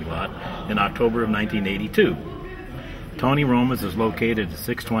parking lot in October of 1982. Tony Roma's is located at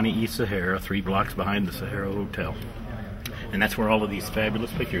 620 East Sahara, 3 blocks behind the Sahara Hotel. And that's where all of these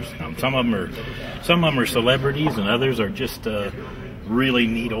fabulous pictures come. Some of them are celebrities, and others are just really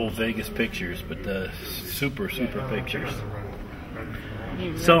neat old Vegas pictures, but super, super pictures.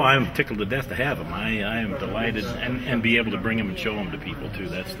 So I'm tickled to death to have them. I am delighted, and be able to bring them and show them to people too.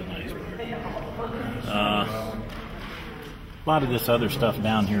 That's the nice part. A lot of this other stuff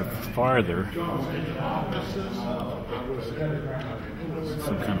down here farther.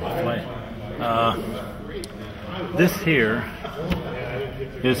 Some kind of a play. This here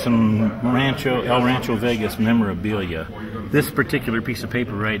is some El Rancho Vegas memorabilia. This particular piece of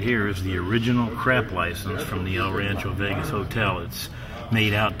paper right here is the original crap license from the El Rancho Vegas Hotel. It's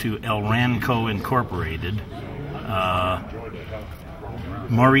made out to El Ranco Incorporated,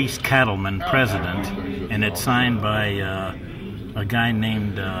 Maurice Cattleman, president, and it's signed by a guy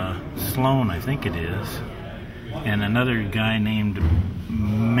named Sloan, I think it is, and another guy named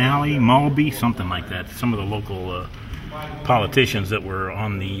Malby, something like that. Some of the local politicians that were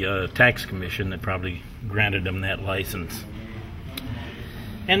on the tax commission that probably granted them that license.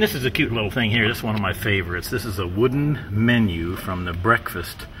 And this is a cute little thing here. This is one of my favorites. This is a wooden menu from the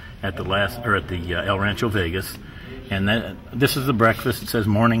breakfast at the El Rancho Vegas, and this is the breakfast. It says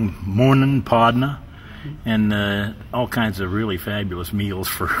morning podna, and all kinds of really fabulous meals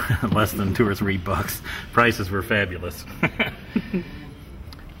for less than $2 or $3. Prices were fabulous.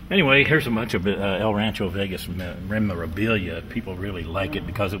 Anyway, here's a bunch of El Rancho Vegas memorabilia. People really like it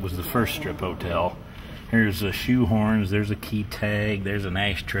because it was the first strip hotel. Here's shoe horns, there's a key tag, there's an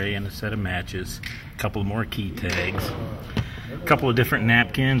ashtray and a set of matches, a couple more key tags, a couple of different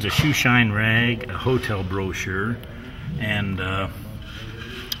napkins, a shoe shine rag, a hotel brochure, and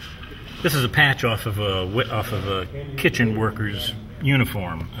this is a patch off of a kitchen worker's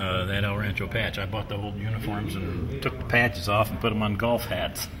uniform, that El Rancho patch. I bought the old uniforms and took the patches off and put them on golf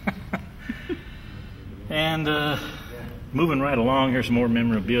hats. And moving right along, here's some more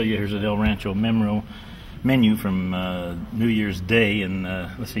memorabilia. Here's an El Rancho menu from New Year's Day in,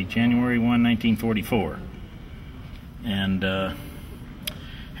 let's see, January 1, 1944. And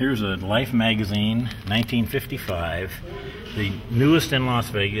here's a Life magazine, 1955. The newest in Las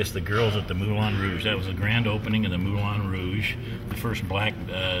Vegas, The Girls at the Moulin Rouge. That was the grand opening of the Moulin Rouge, the first black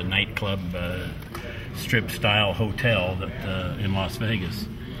nightclub strip-style hotel that, in Las Vegas.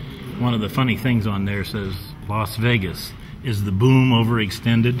 One of the funny things on there says, Las Vegas, is the boom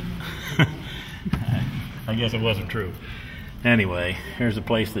overextended? I guess it wasn't true. Anyway, here's a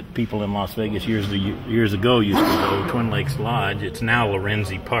place that people in Las Vegas years ago used to go, Twin Lakes Lodge. It's now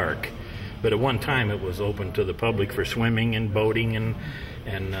Lorenzi Park. But at one time it was open to the public for swimming and boating and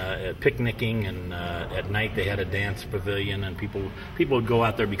picnicking, and at night they had a dance pavilion, and people would go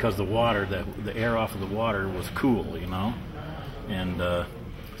out there because the water, the air off of the water was cool, you know, and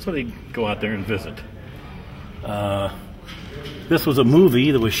so they'd go out there and visit. This was a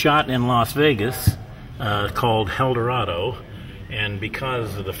movie that was shot in Las Vegas called Eldorado, and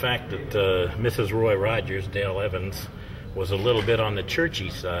because of the fact that Mrs. Roy Rogers, Dale Evans, was a little bit on the churchy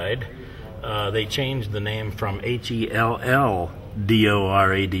side, they changed the name from Helldorado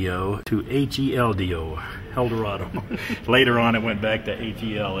to Heldo, Eldorado. Later on it went back to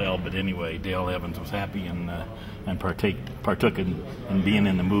Hell, but anyway, Dale Evans was happy and partook in being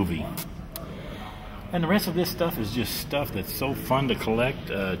in the movie. And the rest of this stuff is just stuff that's so fun to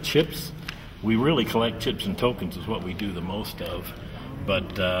collect. Chips. We really collect chips and tokens is what we do the most of.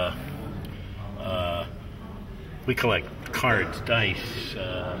 But we collect cards, dice,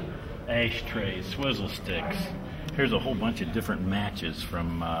 ashtrays, swizzle sticks. Here's a whole bunch of different matches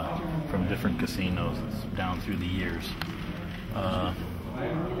from different casinos down through the years.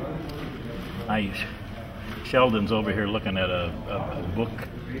 Sheldon's over here looking at a book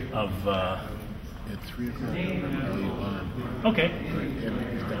of... At 3 o'clock. Okay.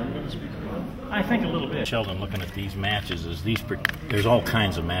 I think a little bit. Sheldon looking at these matches there's all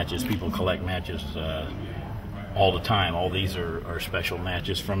kinds of matches. People collect matches all the time. All these are special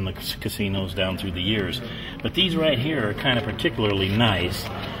matches from the casinos down through the years. But these right here are kind of particularly nice.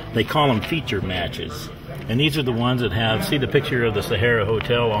 They call them feature matches. And these are the ones that have, see the picture of the Sahara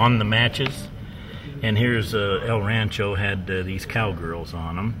Hotel on the matches? And here's El Rancho had these cowgirls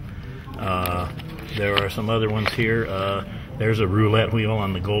on them. There are some other ones here. There's a roulette wheel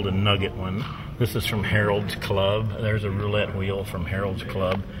on the Golden Nugget one. This is from Harold's Club. There's a roulette wheel from Harold's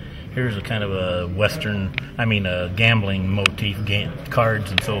Club. Here's a kind of a gambling motif,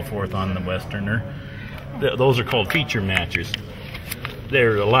 cards and so forth on the Westerner. Those are called feature matches.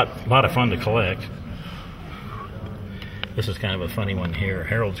 They're a lot of fun to collect. This is kind of a funny one here.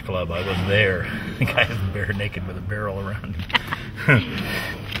 Harold's Club, I was there. The guy is bare naked with a barrel around him.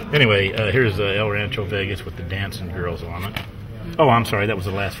 Anyway, here's El Rancho Vegas with the dancing girls on it. Oh, I'm sorry, that was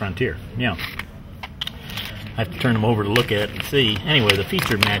the Last Frontier. Yeah. I have to turn them over to look at and see. Anyway, the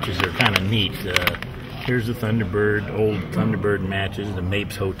feature matches are kind of neat. Here's the Thunderbird, old Thunderbird matches, the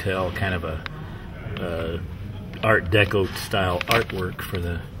Mapes Hotel, kind of a Art Deco style artwork for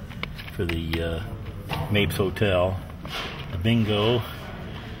the Mapes Hotel. The bingo.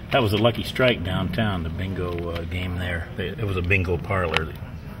 That was a Lucky Strike downtown, the bingo game there. It was a bingo parlor.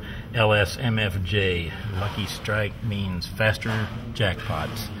 LSMFJ. Lucky Strike means faster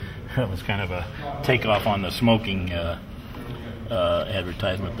jackpots. That was kind of a takeoff on the smoking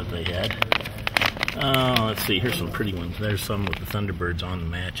advertisement that they had. Let's see, here's some pretty ones. There's some with the Thunderbirds on the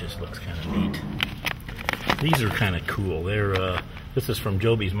matches. Looks kind of neat. These are kind of cool. This is from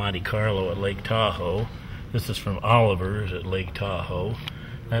Joby's Monte Carlo at Lake Tahoe. This is from Oliver's at Lake Tahoe.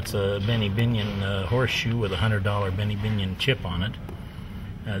 That's a Benny Binion horseshoe with a $100 Benny Binion chip on it.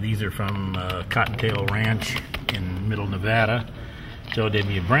 These are from Cottontail Ranch in Middle Nevada. Joe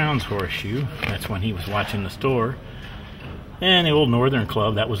W. Brown's horseshoe. That's when he was watching the store. And the old Northern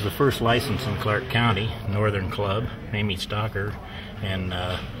Club, that was the first license in Clark County, Northern Club. Amy Stocker and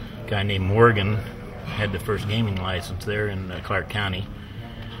a guy named Morgan had the first gaming license there in Clark County.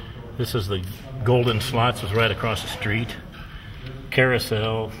 This is the Golden Slots, was right across the street.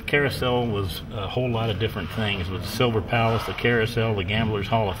 Carousel. Carousel was a whole lot of different things. It was the Silver Palace, the Carousel, the Gamblers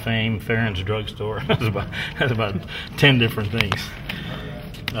Hall of Fame, Farron's Drugstore. That's about 10 different things.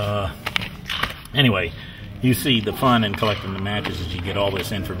 Anyway, you see the fun in collecting the matches is you get all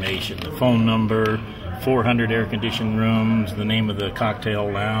this information. The phone number, 400 air-conditioned rooms, the name of the cocktail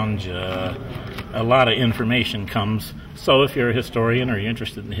lounge. A lot of information comes. So if you're a historian or you're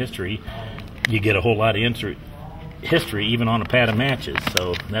interested in history, you get a whole lot of history even on a pad of matches.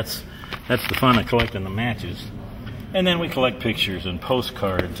 So that's the fun of collecting the matches. And then we collect pictures and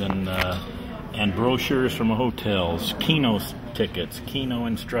postcards and brochures from hotels, Keno tickets, Keno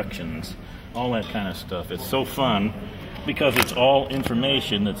instructions, all that kind of stuff. It's so fun because it's all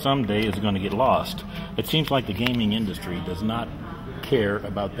information that someday is going to get lost. It seems like the gaming industry does not care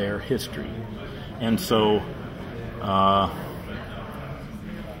about their history. And so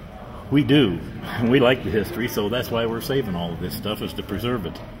we do. We like the history, so that's why we're saving all of this stuff, is to preserve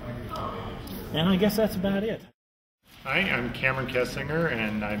it. And I guess that's about it. Hi, I'm Cameron Kessinger,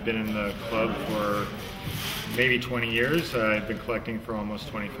 and I've been in the club for maybe 20 years. I've been collecting for almost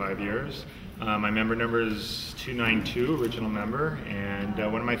 25 years. My member number is 292, original member, and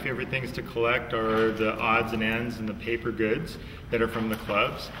one of my favorite things to collect are the odds and ends and the paper goods that are from the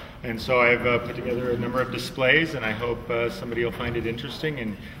clubs. And so I've put together a number of displays, and I hope somebody will find it interesting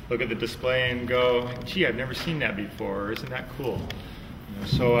and look at the display and go, gee, I've never seen that before, isn't that cool?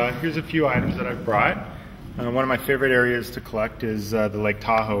 So here's a few items that I've brought. One of my favorite areas to collect is the Lake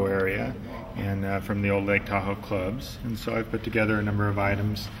Tahoe area, and from the old Lake Tahoe clubs. And so I've put together a number of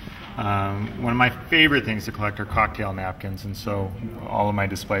items. One of my favorite things to collect are cocktail napkins, and so all of my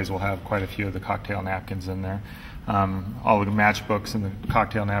displays will have quite a few of the cocktail napkins in there. All the matchbooks and the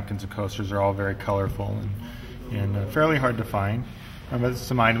cocktail napkins and coasters are all very colorful and fairly hard to find. But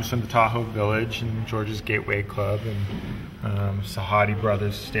some items from the Tahoe Village and George's Gateway Club and Sahadi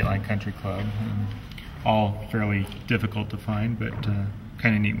Brothers State Line Country Club. All fairly difficult to find, but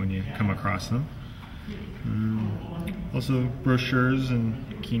kind of neat when you come across them. Also brochures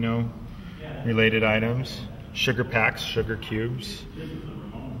and Keno related items, sugar packs, sugar cubes.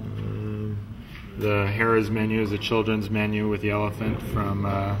 The Harrah's menu is a children's menu with the elephant from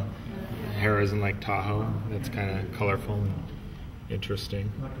Harrah's in Lake Tahoe. That's kind of colorful and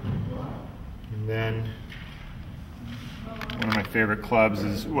interesting. And then one of my favorite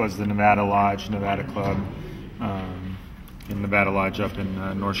clubs was the Nevada Lodge, Nevada Club, in Nevada Lodge up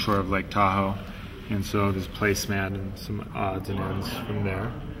in North Shore of Lake Tahoe. And so there's placemat and some odds and ends from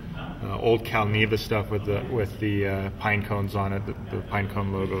there. Old Calneva stuff with the pine cones on it. The pine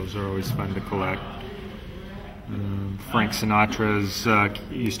cone logos are always fun to collect. Frank Sinatra's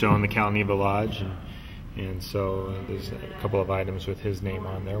used to own the Calneva Lodge, and so there's a couple of items with his name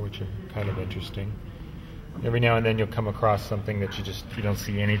on there, which are kind of interesting. Every now and then you'll come across something that you don't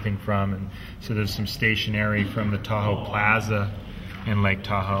see anything from, and so there's some stationery from the Tahoe Plaza in Lake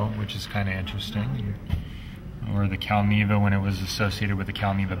Tahoe, which is kind of interesting, or the Calneva when it was associated with the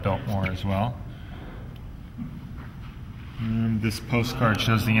Calneva Biltmore as well. And this postcard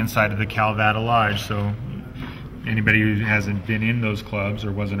shows the inside of the Calvada Lodge, so anybody who hasn't been in those clubs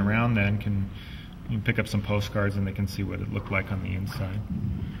or wasn't around then can pick up some postcards and they can see what it looked like on the inside.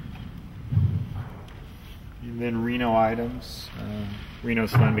 And then Reno items.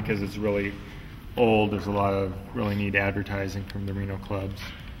 Reno's fun because it's really old. There's a lot of really neat advertising from the Reno clubs.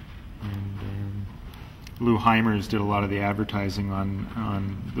 And Lou Heimers did a lot of the advertising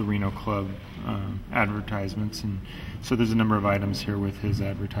on the Reno club advertisements, and so there's a number of items here with his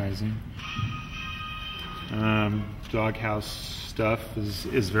advertising. Doghouse stuff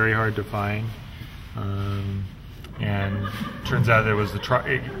is very hard to find, and turns out there was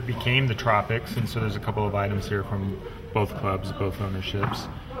it became the Tropics, and so there's a couple of items here from both clubs, both ownerships.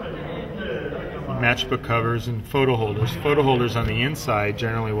 Matchbook covers and photo holders. Photo holders on the inside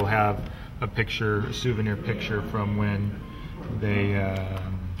generally will have a souvenir picture from when they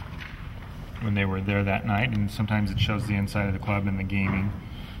were there that night, and sometimes it shows the inside of the club and the gaming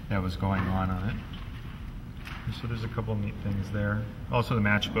that was going on it. And so there's a couple of neat things there. Also the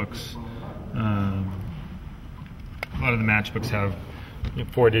matchbooks. A lot of the matchbooks have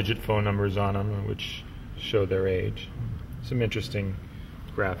 4-digit phone numbers on them, which show their age. Some interesting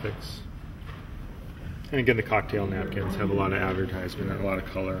graphics. And again, the cocktail napkins have a lot of advertisement and a lot of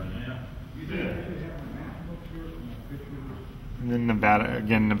color on it. And then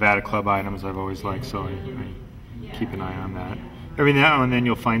Nevada club items I've always liked, so I keep an eye on that. Every now and then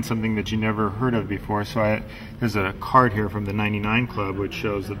you'll find something that you never heard of before. So there's a card here from the '99 club which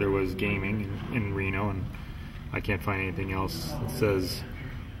shows that there was gaming in Reno, and I can't find anything else that says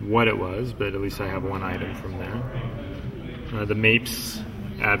what it was, but at least I have one item from there. The Mapes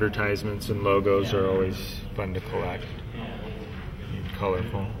advertisements and logos are always fun to collect and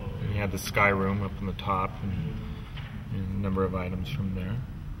colorful. And you have the Sky Room up on the top and a number of items from there.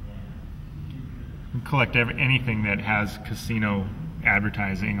 You collect anything that has casino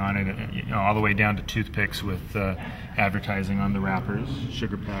advertising on it, all the way down to toothpicks with advertising on the wrappers,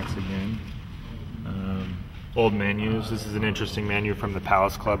 sugar packs again. Old menus. This is an interesting menu from the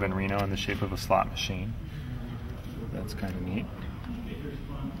Palace Club in Reno in the shape of a slot machine. That's kind of neat.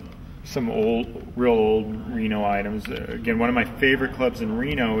 Some real old Reno items. Again, one of my favorite clubs in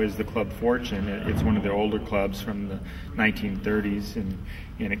Reno is the Club Fortune. It's one of the older clubs from the 1930s, and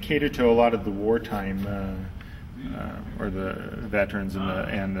it catered to a lot of the wartime or the veterans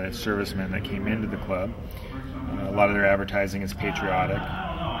and the servicemen that came into the club. A lot of their advertising is patriotic.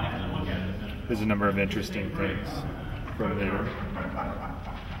 There's a number of interesting things from there.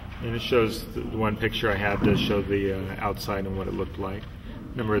 And it shows, the one picture I have does show the outside and what it looked like.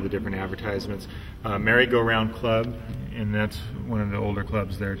 A number of the different advertisements. Merry-Go-Round Club, and that's one of the older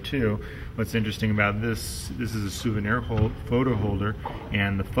clubs there too. What's interesting about this is a souvenir photo holder,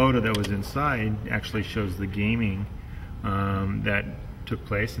 and the photo that was inside actually shows the gaming that took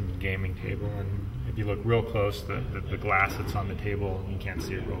place in the gaming table. And if you look real close, the glass that's on the table, you can't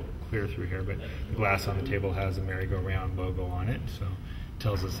see it real clear through here, but the glass on the table has a merry-go-round logo on it, so it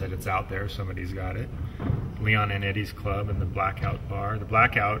tells us that it's out there, somebody's got it. Leon and Eddie's Club and the Blackout Bar. The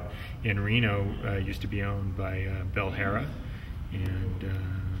Blackout in Reno used to be owned by Bill Hara, and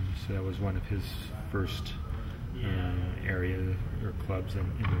so that was one of his first area or clubs in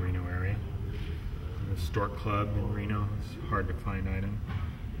the Reno area. The Stork Club in Reno is a hard to find item.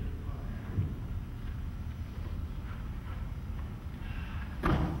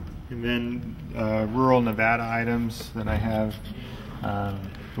 And then rural Nevada items that I have.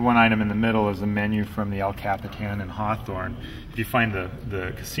 The one item in the middle is a menu from the El Capitan in Hawthorne. If you find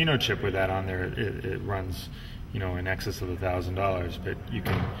the casino chip with that on there, it runs, in excess of $1,000. But you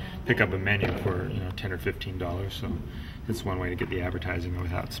can pick up a menu for $10 or $15. So it's one way to get the advertising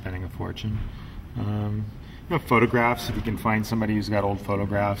without spending a fortune. Photographs, if you can find somebody who's got old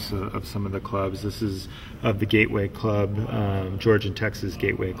photographs of some of the clubs. This is of the Gateway Club, Georgian Texas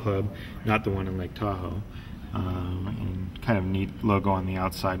Gateway Club, not the one in Lake Tahoe. And kind of neat logo on the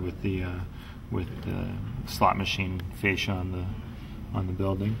outside with the slot machine fascia on the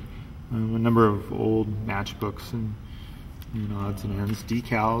building. A number of old matchbooks and odds and ends.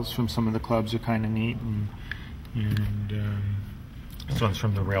 Decals from some of the clubs are kind of neat, and this one's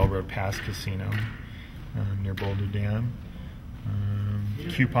from the Railroad Pass Casino near Boulder Dam.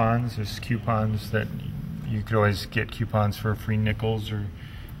 Coupons. There's coupons that you could always get coupons for free nickels or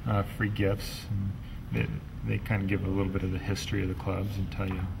free gifts. And they kind of give a little bit of the history of the clubs and tell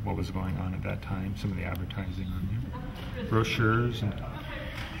you what was going on at that time, some of the advertising on there. Brochures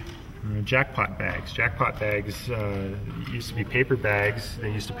and jackpot bags. Jackpot bags used to be paper bags.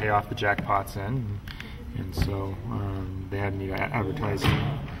 They used to pay off the jackpots in, and so they had neat advertising.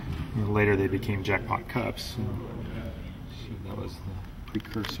 Later they became jackpot cups. So that was the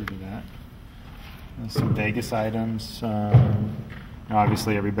precursor to that. Some Vegas items.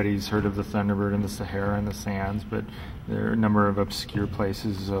 Obviously everybody's heard of the Thunderbird and the Sahara and the Sands, but there are a number of obscure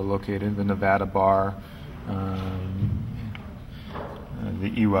places located. The Nevada Bar, the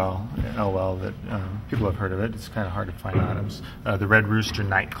EWL, LL, that people have heard of it. It's kind of hard to find items. The Red Rooster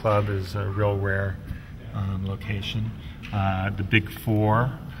Nightclub is a real rare location. The Big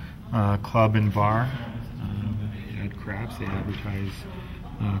Four Club and Bar. They had craps. They advertise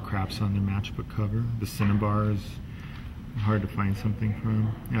craps on their matchbook cover. The Cinnabar is hard to find something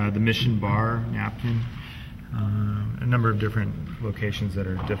from. The Mission Bar, Napkin. A number of different locations that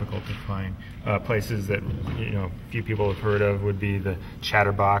are difficult to find. Places that few people have heard of would be the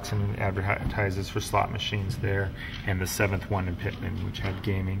Chatterbox, and advertises for slot machines there, and the Seventh One in Pittman, which had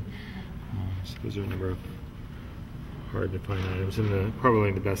gaming. So those are a number of hard to find items. And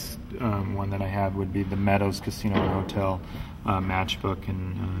probably the best one that I have would be the Meadows Casino and Hotel matchbook,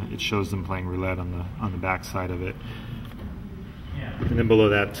 and it shows them playing roulette on the back side of it. And then below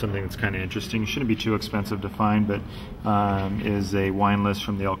that, something that's kind of interesting, shouldn't be too expensive to find, but is a wine list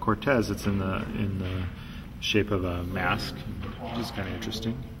from the El Cortez. It's in the shape of a mask, which is kind of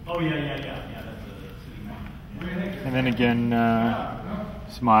interesting. Oh yeah. And then again,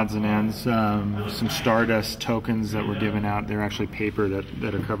 Some odds and ends, some Stardust tokens that were given out. They're actually paper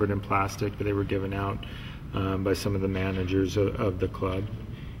that are covered in plastic, but they were given out by some of the managers of the club.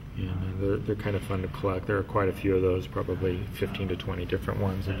 And they're kind of fun to collect. There are quite a few of those, probably 15 to 20 different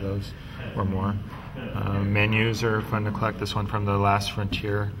ones of those or more. Menus are fun to collect. This one from the Last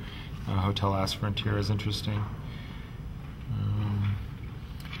Frontier, Hotel Last Frontier, is interesting.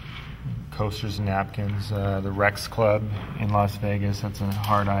 Coasters and napkins. The Rex Club in Las Vegas, that's a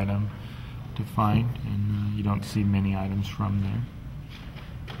hard item to find, and you don't see many items from there.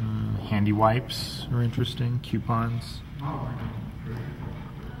 Handy wipes are interesting. Coupons.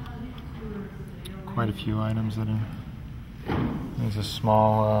 Quite a few items that are. There's a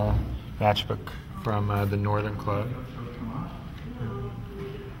small matchbook from the Northern Club.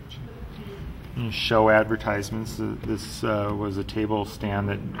 Show advertisements. This was a table stand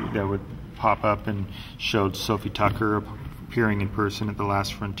that would pop up and showed Sophie Tucker appearing in person at the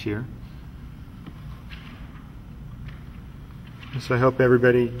Last Frontier. So I hope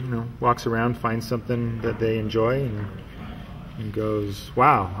everybody, walks around, finds something that they enjoy, and goes,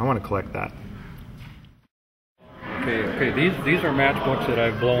 "Wow, I want to collect that." Okay. These are matchbooks that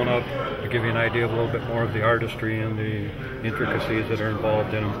I've blown up to give you an idea of a little bit more of the artistry and the intricacies that are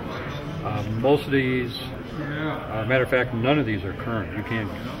involved in them. Most of these, matter of fact, none of these are current. You can't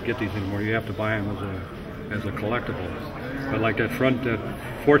get these anymore. You have to buy them as a collectible. But like that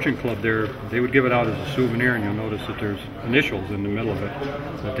Fortune Club there, they would give it out as a souvenir, and you'll notice that there's initials in the middle of it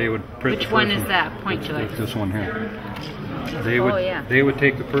that they would print. Which one is that? Point to it. This one here. They would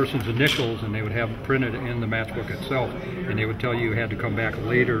take the person's initials and they would have it printed in the matchbook itself, and they would tell you had to come back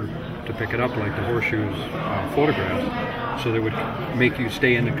later to pick it up, like the Horseshoes photographs. So they would make you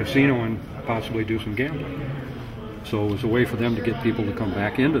stay in the casino and possibly do some gambling. So it was a way for them to get people to come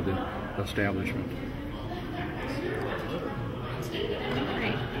back into the establishment.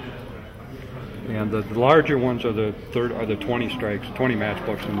 And the larger ones are the 20 strikes, 20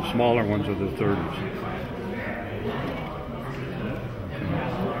 matchbooks, and the smaller ones are the 30s.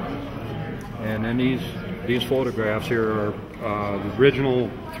 And then these photographs here are the original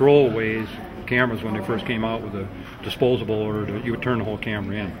throwaways cameras when they first came out with a disposable, or you would turn the whole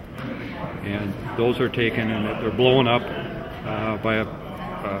camera in. And those are taken and they're blown up by a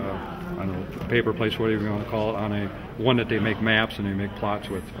I don't know, paper place, whatever you want to call it, on one that they make maps and they make plots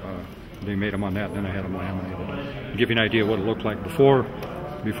with. They made them on that, and then I had them laminated. To give you an idea of what it looked like before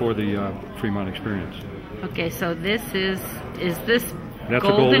the Fremont experience. Okay, so this is this That's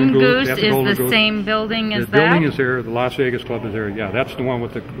Golden Goose That's is the Goose. same building as the that? The building is there. The Las Vegas Club is there. Yeah, that's the one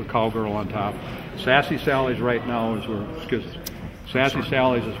with the cowgirl on top. Sassy Sally's right now is where, Sassy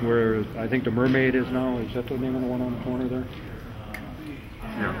Sally's is where I think the Mermaid is now. Is that the name of the one on the corner there?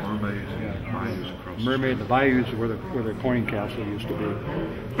 Yeah, Mermaid. Yeah. Mermaid, the Bayous is where the coin castle used to be.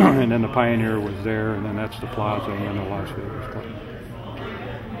 And then the Pioneer was there, and then that's the Plaza, and then the Las Vegas Club.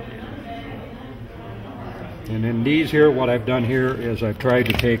 And in these here, what I've done here is I've tried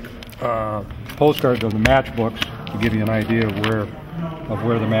to take postcards of the matchbooks to give you an idea of where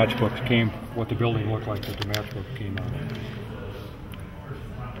the matchbooks came, what the building looked like that the matchbook came out of.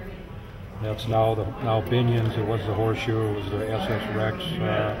 That's now Binion's. It was the Horseshoe. It was the SS Rex.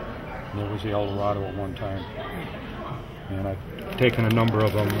 And it was the El Dorado at one time. And I've taken a number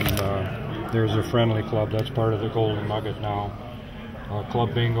of them. And there's a Friendly Club. That's part of the Golden Nugget now.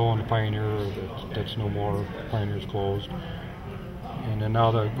 Club Bingo and the Pioneer, that's no more. Pioneer's closed. And then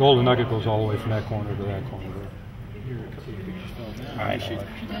now the Golden Nugget goes all the way from that corner to that corner there. I should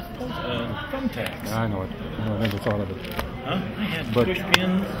have thumbtacks. I know it. I never thought of it. Huh? I had push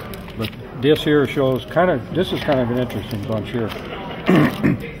pins. But this here shows this is kind of an interesting bunch here.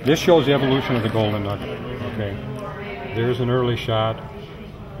 This shows the evolution of the Golden Nugget. Okay. There's an early shot.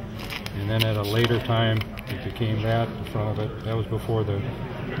 And then at a later time, it became that in front of it. That was before the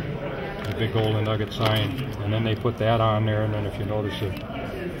big Golden Nugget sign. And then they put that on there. And then if you notice the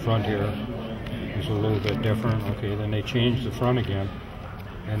front here is a little bit different. Okay, then they changed the front again.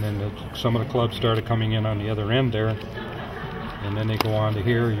 And then some of the clubs started coming in on the other end there. And then they go on to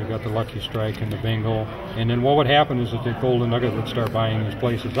here. You got the Lucky Strike and the Bingo. And then what would happen is that the Golden Nugget would start buying these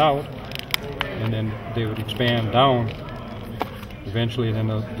places out. And then they would expand down. Eventually, then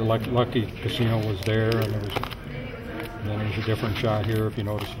the Lucky Casino was there, and then there was a different shot here. If you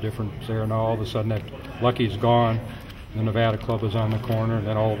notice the difference there, now all of a sudden that Lucky's gone. The Nevada Club is on the corner, and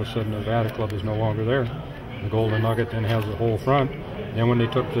then all of a sudden the Nevada Club is no longer there. The Golden Nugget then has the whole front. Then when they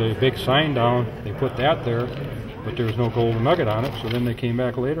took the big sign down, they put that there, but there was no Golden Nugget on it. So then they came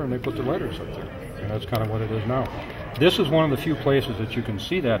back later and they put the letters up there, and that's kind of what it is now. this is one of the few places that you can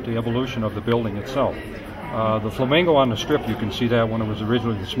see that, the evolution of the building itself. The Flamingo on the Strip, you can see that when it was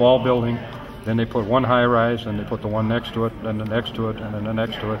originally a small building, then they put one high-rise, and they put the one next to it, then the next to it, and then the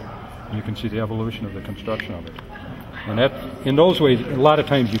next to it, and you can see the evolution of the construction of it. And that, in those ways, a lot of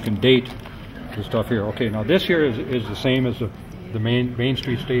times you can date the stuff here. Okay, now this here is the same as the Main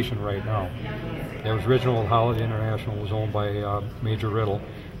Street station right now. It was original Holiday International, was owned by Major Riddle.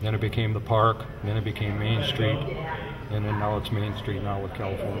 Then it became the Park, then it became Main Street, and then now it's Main Street now with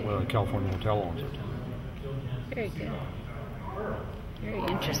California Hotel owns it. Very good. Very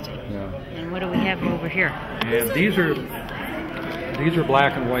interesting. Yeah. And what do we have over here? And these are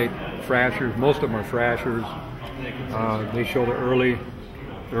black and white frashers. Most of them are frashers. They show the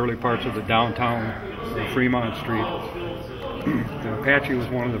early parts of the downtown, the Fremont Street. The Apache was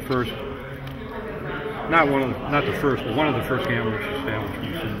one of the first, not the first, but one of the first gambling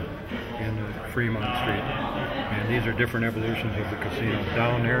establishments in Fremont Street. And these are different evolutions of the casino.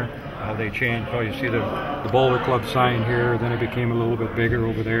 Down there, how they changed. Oh, you see the Boulder Club sign here. Then it became a little bit bigger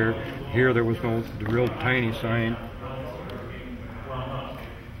over there. Here there was the real tiny sign.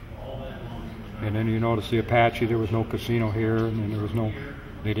 And then you notice the Apache, there was no casino here, and then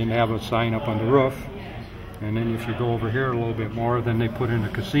they didn't have a sign up on the roof. And then if you go over here a little bit more, then they put in a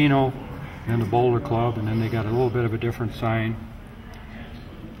casino, then the Boulder Club, and then they got a little bit of a different sign.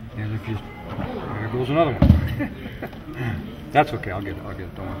 And there goes another one. That's okay, I'll get it,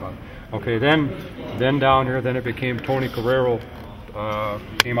 don't worry about it. Okay, then down here, then it became Tony Carrero,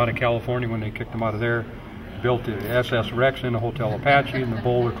 came out of California when they kicked him out of there. Built the SS Rex in the Hotel Apache, and the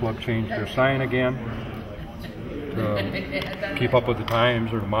Boulder Club changed their sign again to keep up with the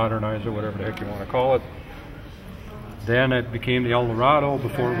times or to modernize it, whatever the heck you want to call it. Then it became the El Dorado.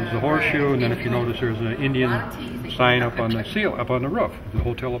 Before it was the Horseshoe, and then if you notice, there's an Indian sign up on the roof, the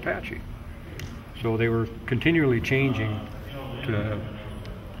Hotel Apache. So they were continually changing to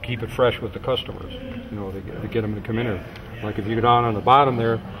keep it fresh with the customers, to get them to come in here. Like if you go down on the bottom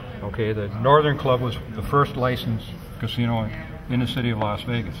there. Okay, the Northern Club was the first licensed casino in the city of Las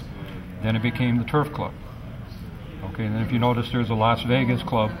Vegas. Then it became the Turf Club. Okay, and then if you notice, there's the Las Vegas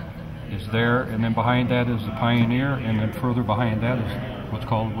Club is there, and then behind that is the Pioneer, and then further behind that is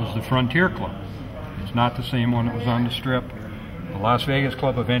was the Frontier Club. It's not the same one that was on the Strip. The Las Vegas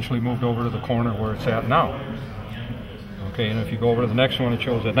Club eventually moved over to the corner where it's at now. Okay, and if you go over to the next one, it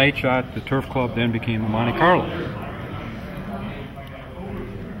shows a Night Shot. The Turf Club then became the Monte Carlo.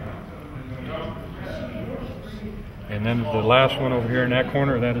 And then the last one over here in that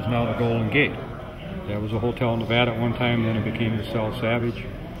corner, that is now the Golden Gate. That was a Hotel Nevada at one time, then it became the Sal Savage,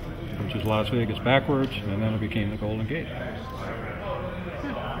 which is Las Vegas backwards, and then it became the Golden Gate.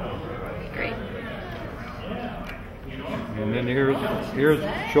 Great. And then here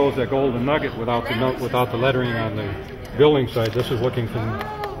shows that Golden Nugget without the lettering on the building side. This is looking from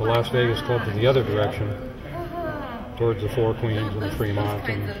the Las Vegas Club in the other direction, towards the Four Queens and the Fremont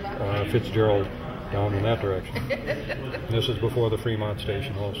and Fitzgerald. Down in that direction. And this is before the Fremont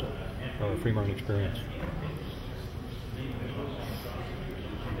station also, Fremont Experience.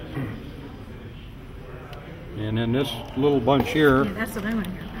 And then this little bunch here. Yeah, that's what I want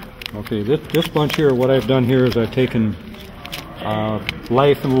to hear about. Okay, this bunch here, what I've done here is I've taken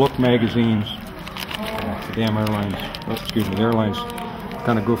Life and Look magazines. The damn airlines, the airlines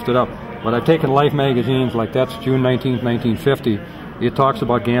kind of goofed it up. But I've taken Life magazines, like that's June 19th, 1950. It talks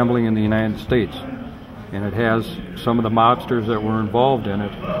about gambling in the United States. And it has some of the mobsters that were involved in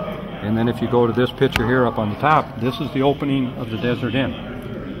it. And then if you go to this picture here up on the top, this is the opening of the Desert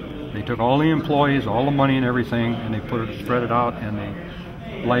Inn. They took all the employees, all the money and everything, and they spread it out, and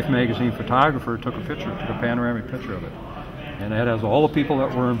the Life magazine photographer took a panoramic picture of it. And that has all the people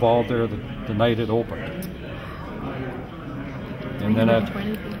that were involved there the night it opened. And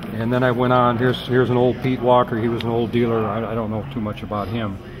then I went on, here's an old Pete Walker, he was an old dealer, I don't know too much about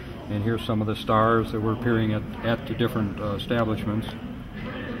him. And here's some of the stars that were appearing at the different establishments.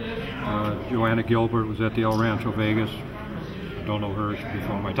 Joanna Gilbert was at the El Rancho Vegas. Don't know her, she's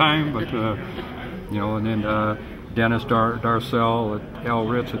before my time, but and then Dennis Darcell at El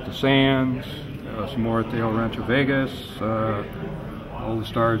Ritz at the Sands, some more at the El Rancho Vegas, all the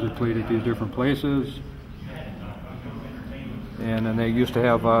stars that played at these different places. And then they used to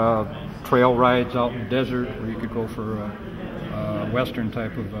have trail rides out in the desert where you could go for Western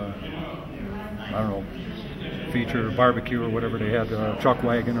type of, feature, barbecue or whatever they had, truck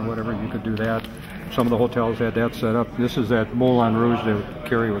wagon or whatever, you could do that. Some of the hotels had that set up. This is that Moulin Rouge that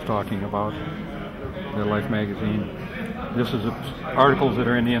Carey was talking about, the Life magazine. This is articles that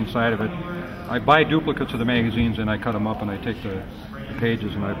are in the inside of it. I buy duplicates of the magazines and I cut them up and I take the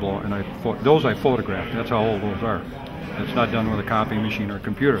pages, and those I photographed. That's how old those are. It's not done with a copy machine or a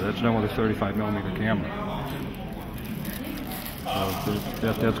computer. That's done with a 35mm camera.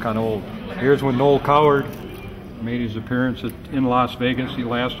 That's kind of old. Here's when Noel Coward made his appearance in Las Vegas. He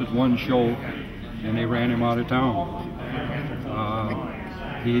lasted one show, and they ran him out of town.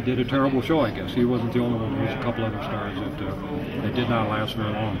 He did a terrible show, I guess. He wasn't the only one. There was a couple other stars that did not last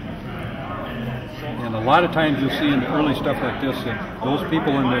very long. And a lot of times you'll see in the early stuff like this that those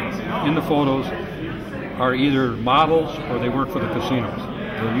people in the photos are either models or they work for the casinos.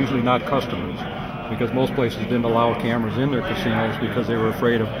 They're usually not customers, because most places didn't allow cameras in their casinos because they were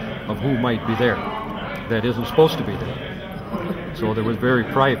afraid of who might be there that isn't supposed to be there. So they was very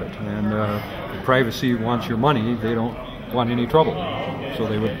private, and privacy wants your money. They don't want any trouble, so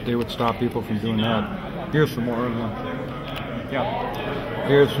they would stop people from doing that. Here's some more early ones. Yeah,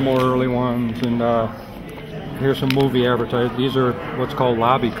 here's some more early ones, and here's some movie advertisements. These are what's called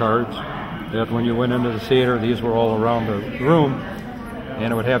lobby cards. That when you went into the theater, these were all around the room,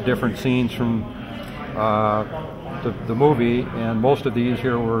 and it would have different scenes from the movie, and most of these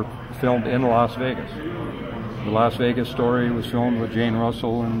here were filmed in Las Vegas. The Las Vegas Story was filmed with Jane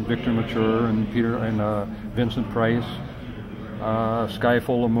Russell and Victor Mature and Vincent Price. Sky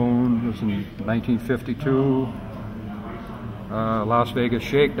Full of Moon was in 1952. Las Vegas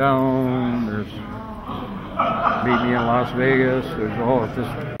Shakedown. There's Meet Me in Las Vegas. There's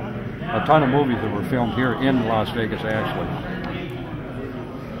just a ton of movies that were filmed here in Las Vegas, actually.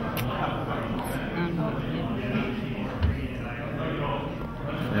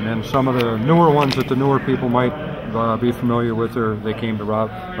 And then some of the newer ones that the newer people might be familiar with, they came to rob.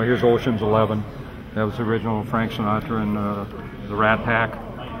 Well, here's Ocean's 11. That was the original Frank Sinatra and the Rat Pack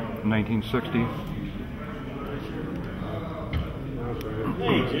in 1960.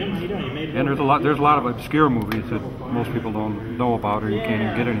 And there's a lot of obscure movies that most people don't know about or you can't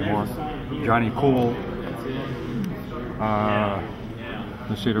even get anymore. Johnny Cool.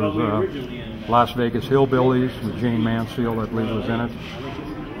 Let's see, there was Las Vegas Hillbillies with Jane Mansfield, I believe, was in it.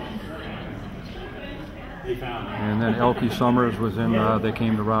 And then Elkie Summers was in They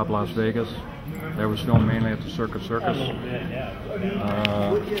Came to Rob Las Vegas. That was filmed mainly at the Circus. Let's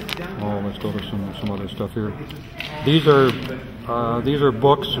go to some other stuff here. These are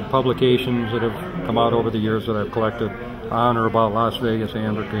books and publications that have come out over the years that I've collected on or about Las Vegas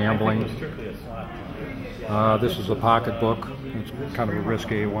and or gambling. This is a pocket book. It's kind of a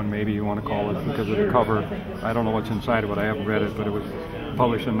risque one, maybe you want to call it, because of the cover. I don't know what's inside of it. I haven't read it, but it was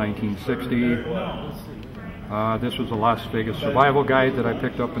published in 1960. This was a Las Vegas survival guide that I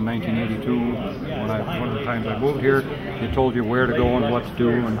picked up in 1982. One of the times I moved here, it told you where to go and what to do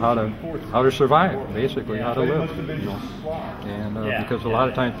and how to survive, basically how to live. You know? And because a lot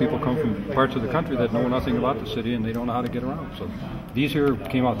of times people come from parts of the country that know nothing about the city and they don't know how to get around. So these here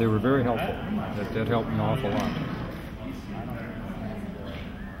came out; they were very helpful. That helped me an awful lot.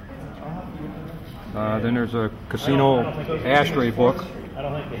 Then there's a casino ashtray book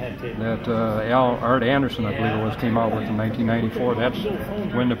that Art Anderson, I believe it was, came out with in 1994. That's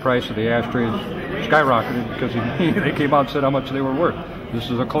when the price of the ashtrays skyrocketed because they came out and said how much they were worth. This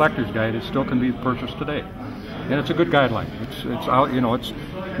is a collector's guide. It still can be purchased today, and it's a good guideline. It's out. You know, it's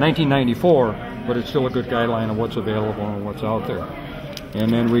 1994, but it's still a good guideline of what's available and what's out there.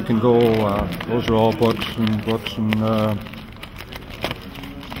 And then we can go. Those are all books and.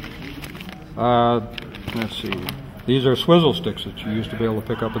 Let's see. These are swizzle sticks that you used to be able to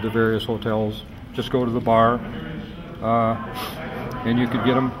pick up at the various hotels. Just go to the bar, and you could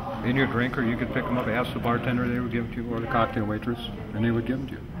get them in your drink, or you could pick them up, ask the bartender, they would give them to you, or the cocktail waitress, and they would give them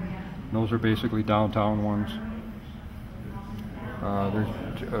to you. And those are basically downtown ones.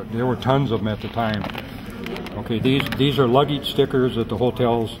 There were tons of them at the time. Okay, these are luggage stickers that the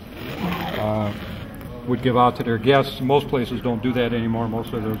hotels would give out to their guests. Most places don't do that anymore.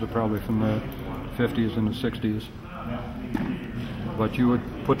 Most of those are probably from the 50s and the 60s. But you would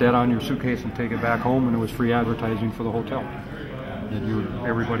put that on your suitcase and take it back home, and it was free advertising for the hotel. And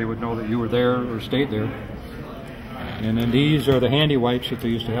everybody would know that you were there or stayed there. And then these are the handy wipes that they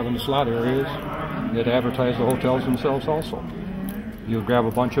used to have in the slot areas that advertise the hotels themselves also. You would grab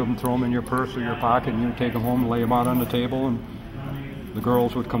a bunch of them, throw them in your purse or your pocket, and you would take them home and lay them out on the table, and the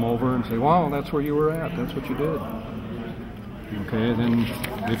girls would come over and say, wow, that's where you were at, that's what you did. Okay, then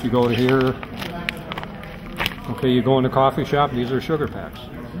if you go to here, okay, you go in the coffee shop, these are sugar packs.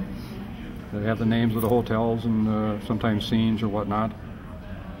 They have the names of the hotels and sometimes scenes or whatnot.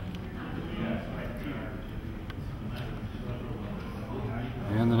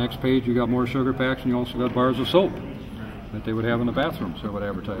 And the next page you got more sugar packs, and you also got bars of soap that they would have in the bathrooms that would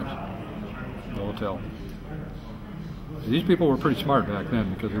advertise the hotel. These people were pretty smart back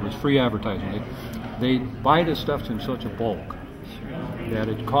then because it was free advertising. They buy this stuff in such a bulk that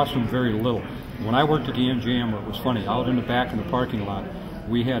it cost them very little. When I worked at the MGM, it was funny. Out in the back in the parking lot,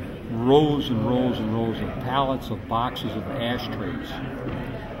 we had rows and rows and rows of pallets of boxes of ashtrays.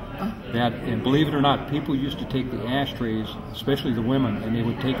 And believe it or not, people used to take the ashtrays, especially the women, and they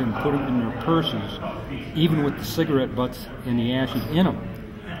would take them and put them in their purses, even with the cigarette butts and the ashes in them.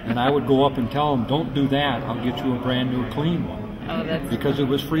 And I would go up and tell them, don't do that, I'll get you a brand new clean one. Because it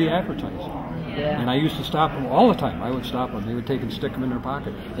was free advertising. Yeah. And I used to stop them all the time. I would stop them. They would take and stick them in their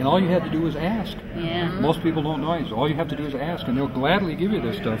pocket. And all you had to do was ask. Yeah. Most people don't know it. All you have to do is ask, and they'll gladly give you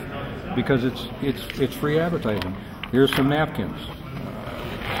this stuff because it's free advertising. Here's some napkins.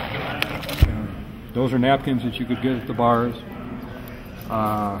 Those are napkins that you could get at the bars.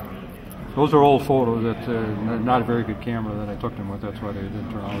 Those are old photos. That's not a very good camera that I took them with. That's why they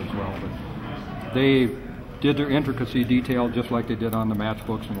didn't turn out as well. But they did their intricacy detail just like they did on the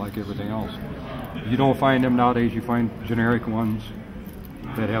matchbooks and like everything else. You don't find them nowadays. You find generic ones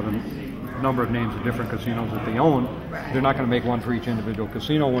that have a number of names of different casinos that they own. They're not going to make one for each individual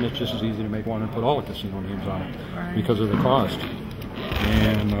casino when it's just as easy to make one and put all the casino names on it because of the cost.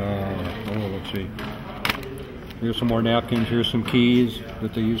 And let's see. Here's some more napkins. Here's some keys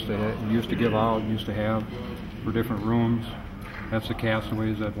that they used to give out, used to have for different rooms. That's the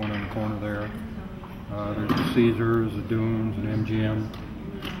Castaways, that one in the corner there. There's the Caesars, the Dunes, and MGM.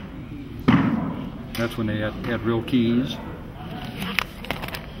 That's when they had real keys.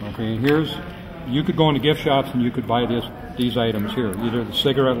 Okay, here's, you could go into gift shops and you could buy these items here. Either the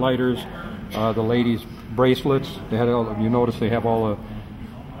cigarette lighters, the ladies' bracelets. They had all, you notice they have all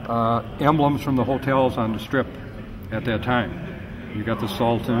the emblems from the hotels on the strip at that time. You got the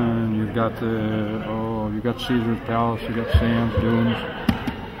Sultan, you've got the, you got Caesar's Palace, you got Sands, Dunes.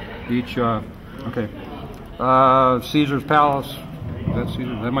 Each, okay. Caesar's Palace, that's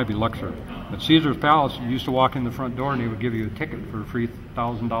Caesar, that might be Luxor. At Caesar's Palace, you used to walk in the front door and they would give you a ticket for a free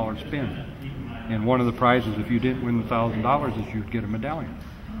 $1,000 spin. And one of the prizes, if you didn't win the $1,000, is you'd get a medallion.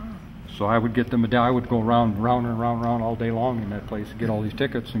 So I would get the medallion. I would go round and round all day long in that place and get all these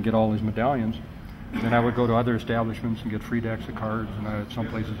tickets and get all these medallions. Then I would go to other establishments and get free decks of cards. And some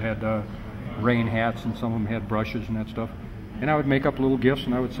places had rain hats and some of them had brushes and that stuff. And I would make up little gifts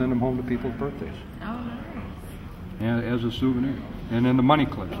and I would send them home to people's birthdays. Oh, nice. And as a souvenir. And then the money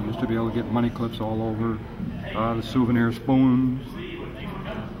clips. You used to be able to get money clips all over. The souvenir spoons.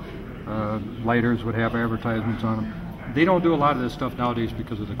 Lighters would have advertisements on them. They don't do a lot of this stuff nowadays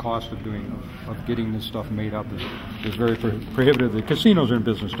because of the cost of getting this stuff made up is very prohibitive. The casinos are in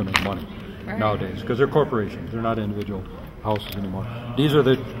business to make money nowadays because they're corporations. They're not individual houses anymore. These are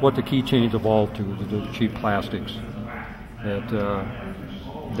what the keychains evolved to, the cheap plastics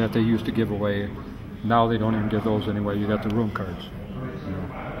that they used to give away. Now they don't even give those anyway. You got the room cards. You know.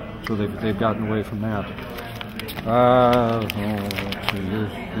 So they've gotten away from that. Let's see,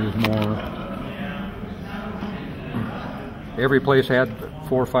 here's more. Every place had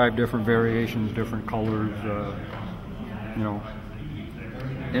 4 or 5 different variations, different colors, you know.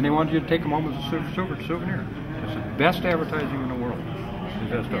 And they wanted you to take them home as a souvenir. It's the best advertising in the world. Is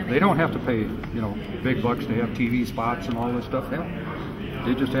that stuff. They don't have to pay, you know, big bucks to have TV spots and all this stuff.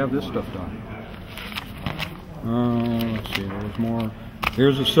 They just have this stuff done. Let's see, there's more.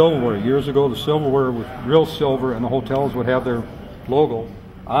 Here's the silverware. Years ago, the silverware was real silver, and the hotels would have their logo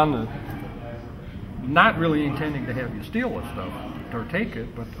on the. Not really intending to have you steal this stuff or take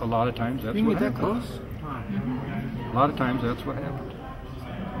it, but a lot of times that's what happens. Close? A lot of times that's what happened.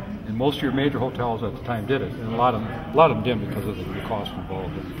 And most of your major hotels at the time did it, and a lot of them didn't because of the cost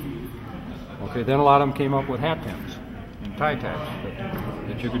involved. Okay, then a lot of them came up with hat pins and tie tags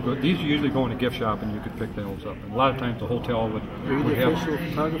that you could go. These usually go in a gift shop and you could pick those up. And a lot of times the hotel would have. Official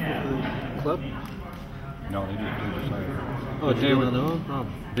photographer for the club? No, they just Oh, they would know?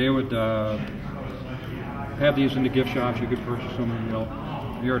 They would have these in the gift shops. You could purchase them. You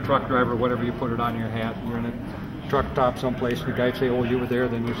know, if you're a truck driver, whatever, you put it on your hat. You're in a truck stop someplace. The guy say, "Oh, you were there."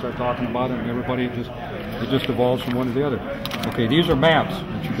 Then you start talking about it, and everybody it just evolves from one to the other. Okay, these are maps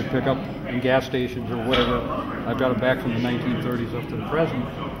that you could pick up in gas stations or whatever. I've got them back from the 1930s up to the present.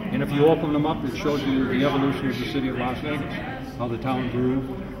 And if you open them up, it shows you the evolution of the city of Las Vegas, how the town grew.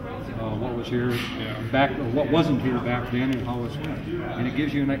 What was here back, what wasn't here back then, and how it's went. And it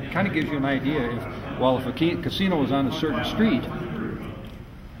gives you kind of gives you an idea. If a casino was on a certain street,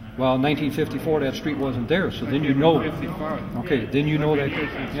 well, in 1954 that street wasn't there, so then you know. Okay, then you know that.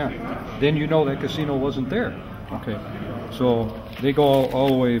 Yeah, then you know that casino wasn't there. Okay, so they go all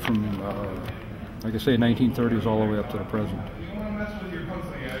the way from, like I say, 1930s all the way up to the present.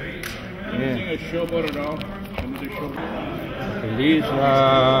 Anything a showboat at all? Okay, these,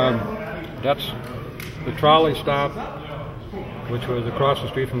 that's the trolley stop, which was across the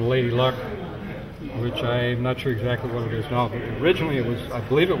street from the Lady Luck, which I'm not sure exactly what it is now, but originally it was, I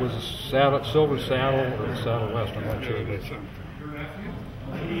believe it was a Silver Saddle or Saddle West, I'm not sure of it.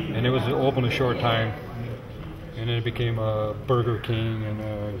 And it was open a short time, and then it became a Burger King,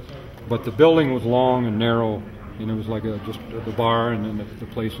 and but the building was long and narrow, and it was like just the bar, and then the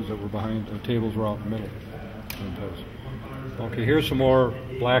places that were behind, the tables were out in the middle. Okay, here's some more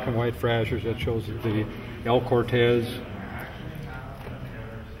black and white frashers that shows the El Cortez.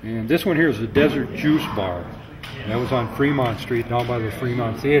 And this one here is the Desert Juice Bar. That was on Fremont Street, down by the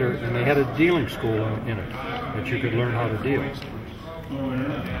Fremont Theater, and they had a dealing school in it that you could learn how to deal.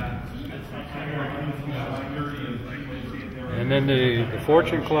 And then the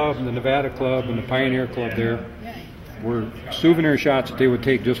Fortune Club and the Nevada Club and the Pioneer Club there were souvenir shots that they would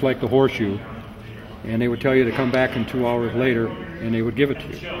take just like the horseshoe, and they would tell you to come back in 2 hours later, and they would give it to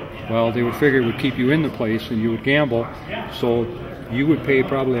you. Well, they would figure it would keep you in the place, and you would gamble, so you would pay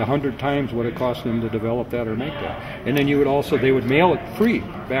probably 100 times what it cost them to develop that or make that. And then you would also, they would mail it free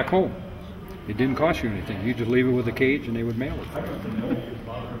back home. It didn't cost you anything. You just leave it with a cage, and they would mail it.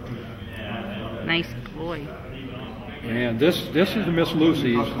 Nice boy. And this is the Miss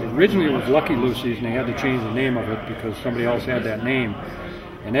Lucy's. Originally it was Lucky Lucy's, and they had to change the name of it because somebody else had that name.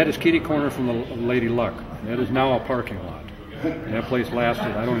 And that is kitty corner from the Lady Luck. That is now a parking lot. And that place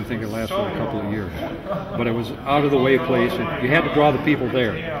lasted, I don't even think it lasted a couple of years. But it was out of the way place, and you had to draw the people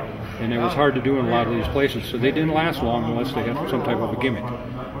there. And it was hard to do in a lot of these places, so they didn't last long unless they had some type of a gimmick.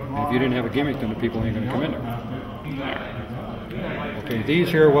 And if you didn't have a gimmick, then the people ain't going to come in there. Okay, these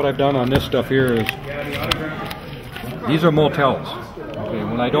here, what I've done on this stuff here is, these are motels. Okay,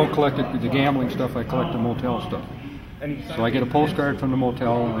 when I don't collect the gambling stuff, I collect the motel stuff. So I get a postcard from the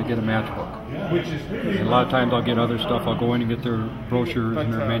motel, and I get a matchbook. And a lot of times I'll get other stuff. I'll go in and get their brochures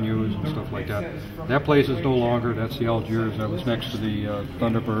and their menus and stuff like that. That place is no longer. That's the Algiers. That was next to the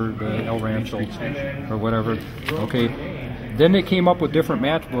Thunderbird, El Rancho, or whatever. Okay. Then they came up with different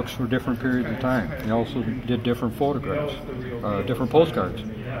matchbooks for different periods of time. They also did different photographs, different postcards.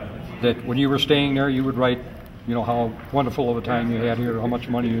 That when you were staying there, you would write, you know, how wonderful of a time you had here, how much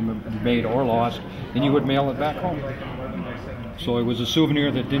money you made or lost, and you would mail it back home. So it was a souvenir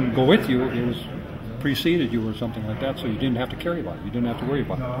that didn't go with you, it was preceded you or something like that, so you didn't have to carry about it, you didn't have to worry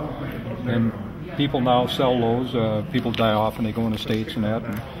about it. And people now sell those, people die off and they go in the States and that,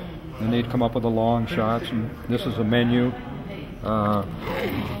 and they'd come up with the long shots, and this is a menu,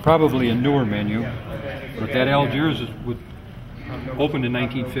 probably a newer menu, but that Algiers opened in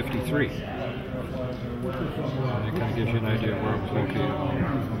 1953. It kind of gives you an idea where it was located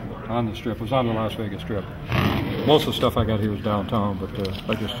on the Strip. It was on the Las Vegas Strip. Most of the stuff I got here was downtown, but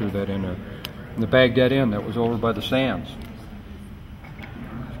I just threw that in there. And the Baghdad Inn, that was over by the Sands.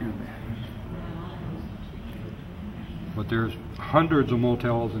 But there's hundreds of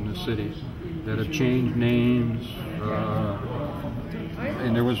motels in the city that have changed names,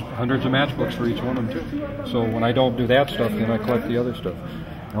 and there was hundreds of matchbooks for each one of them too. So when I don't do that stuff, then I collect the other stuff.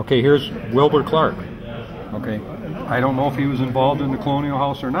 Okay, here's Wilbur Clark. Okay, I don't know if he was involved in the Colonial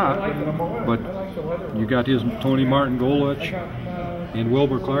House or not, but you got his Tony Martin Golich and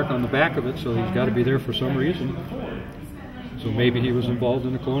Wilbur Clark on the back of it, so he's got to be there for some reason. So maybe he was involved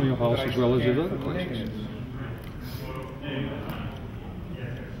in the Colonial House as well as his other places.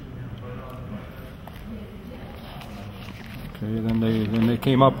 Okay, then they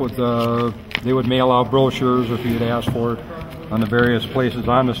came up with, they would mail out brochures if you'd asked for it on the various places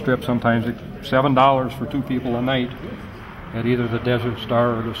on the Strip. Sometimes $7 for 2 people a night at either the Desert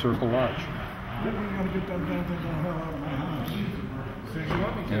Star or the Circle Lodge.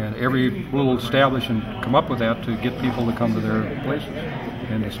 And every little establishment come up with that to get people to come to their places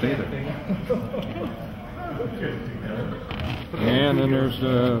and to stay there. And then there's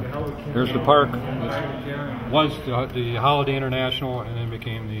the park. It was the Holiday International, and then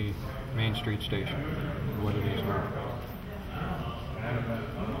became the Main Street Station, what it is now.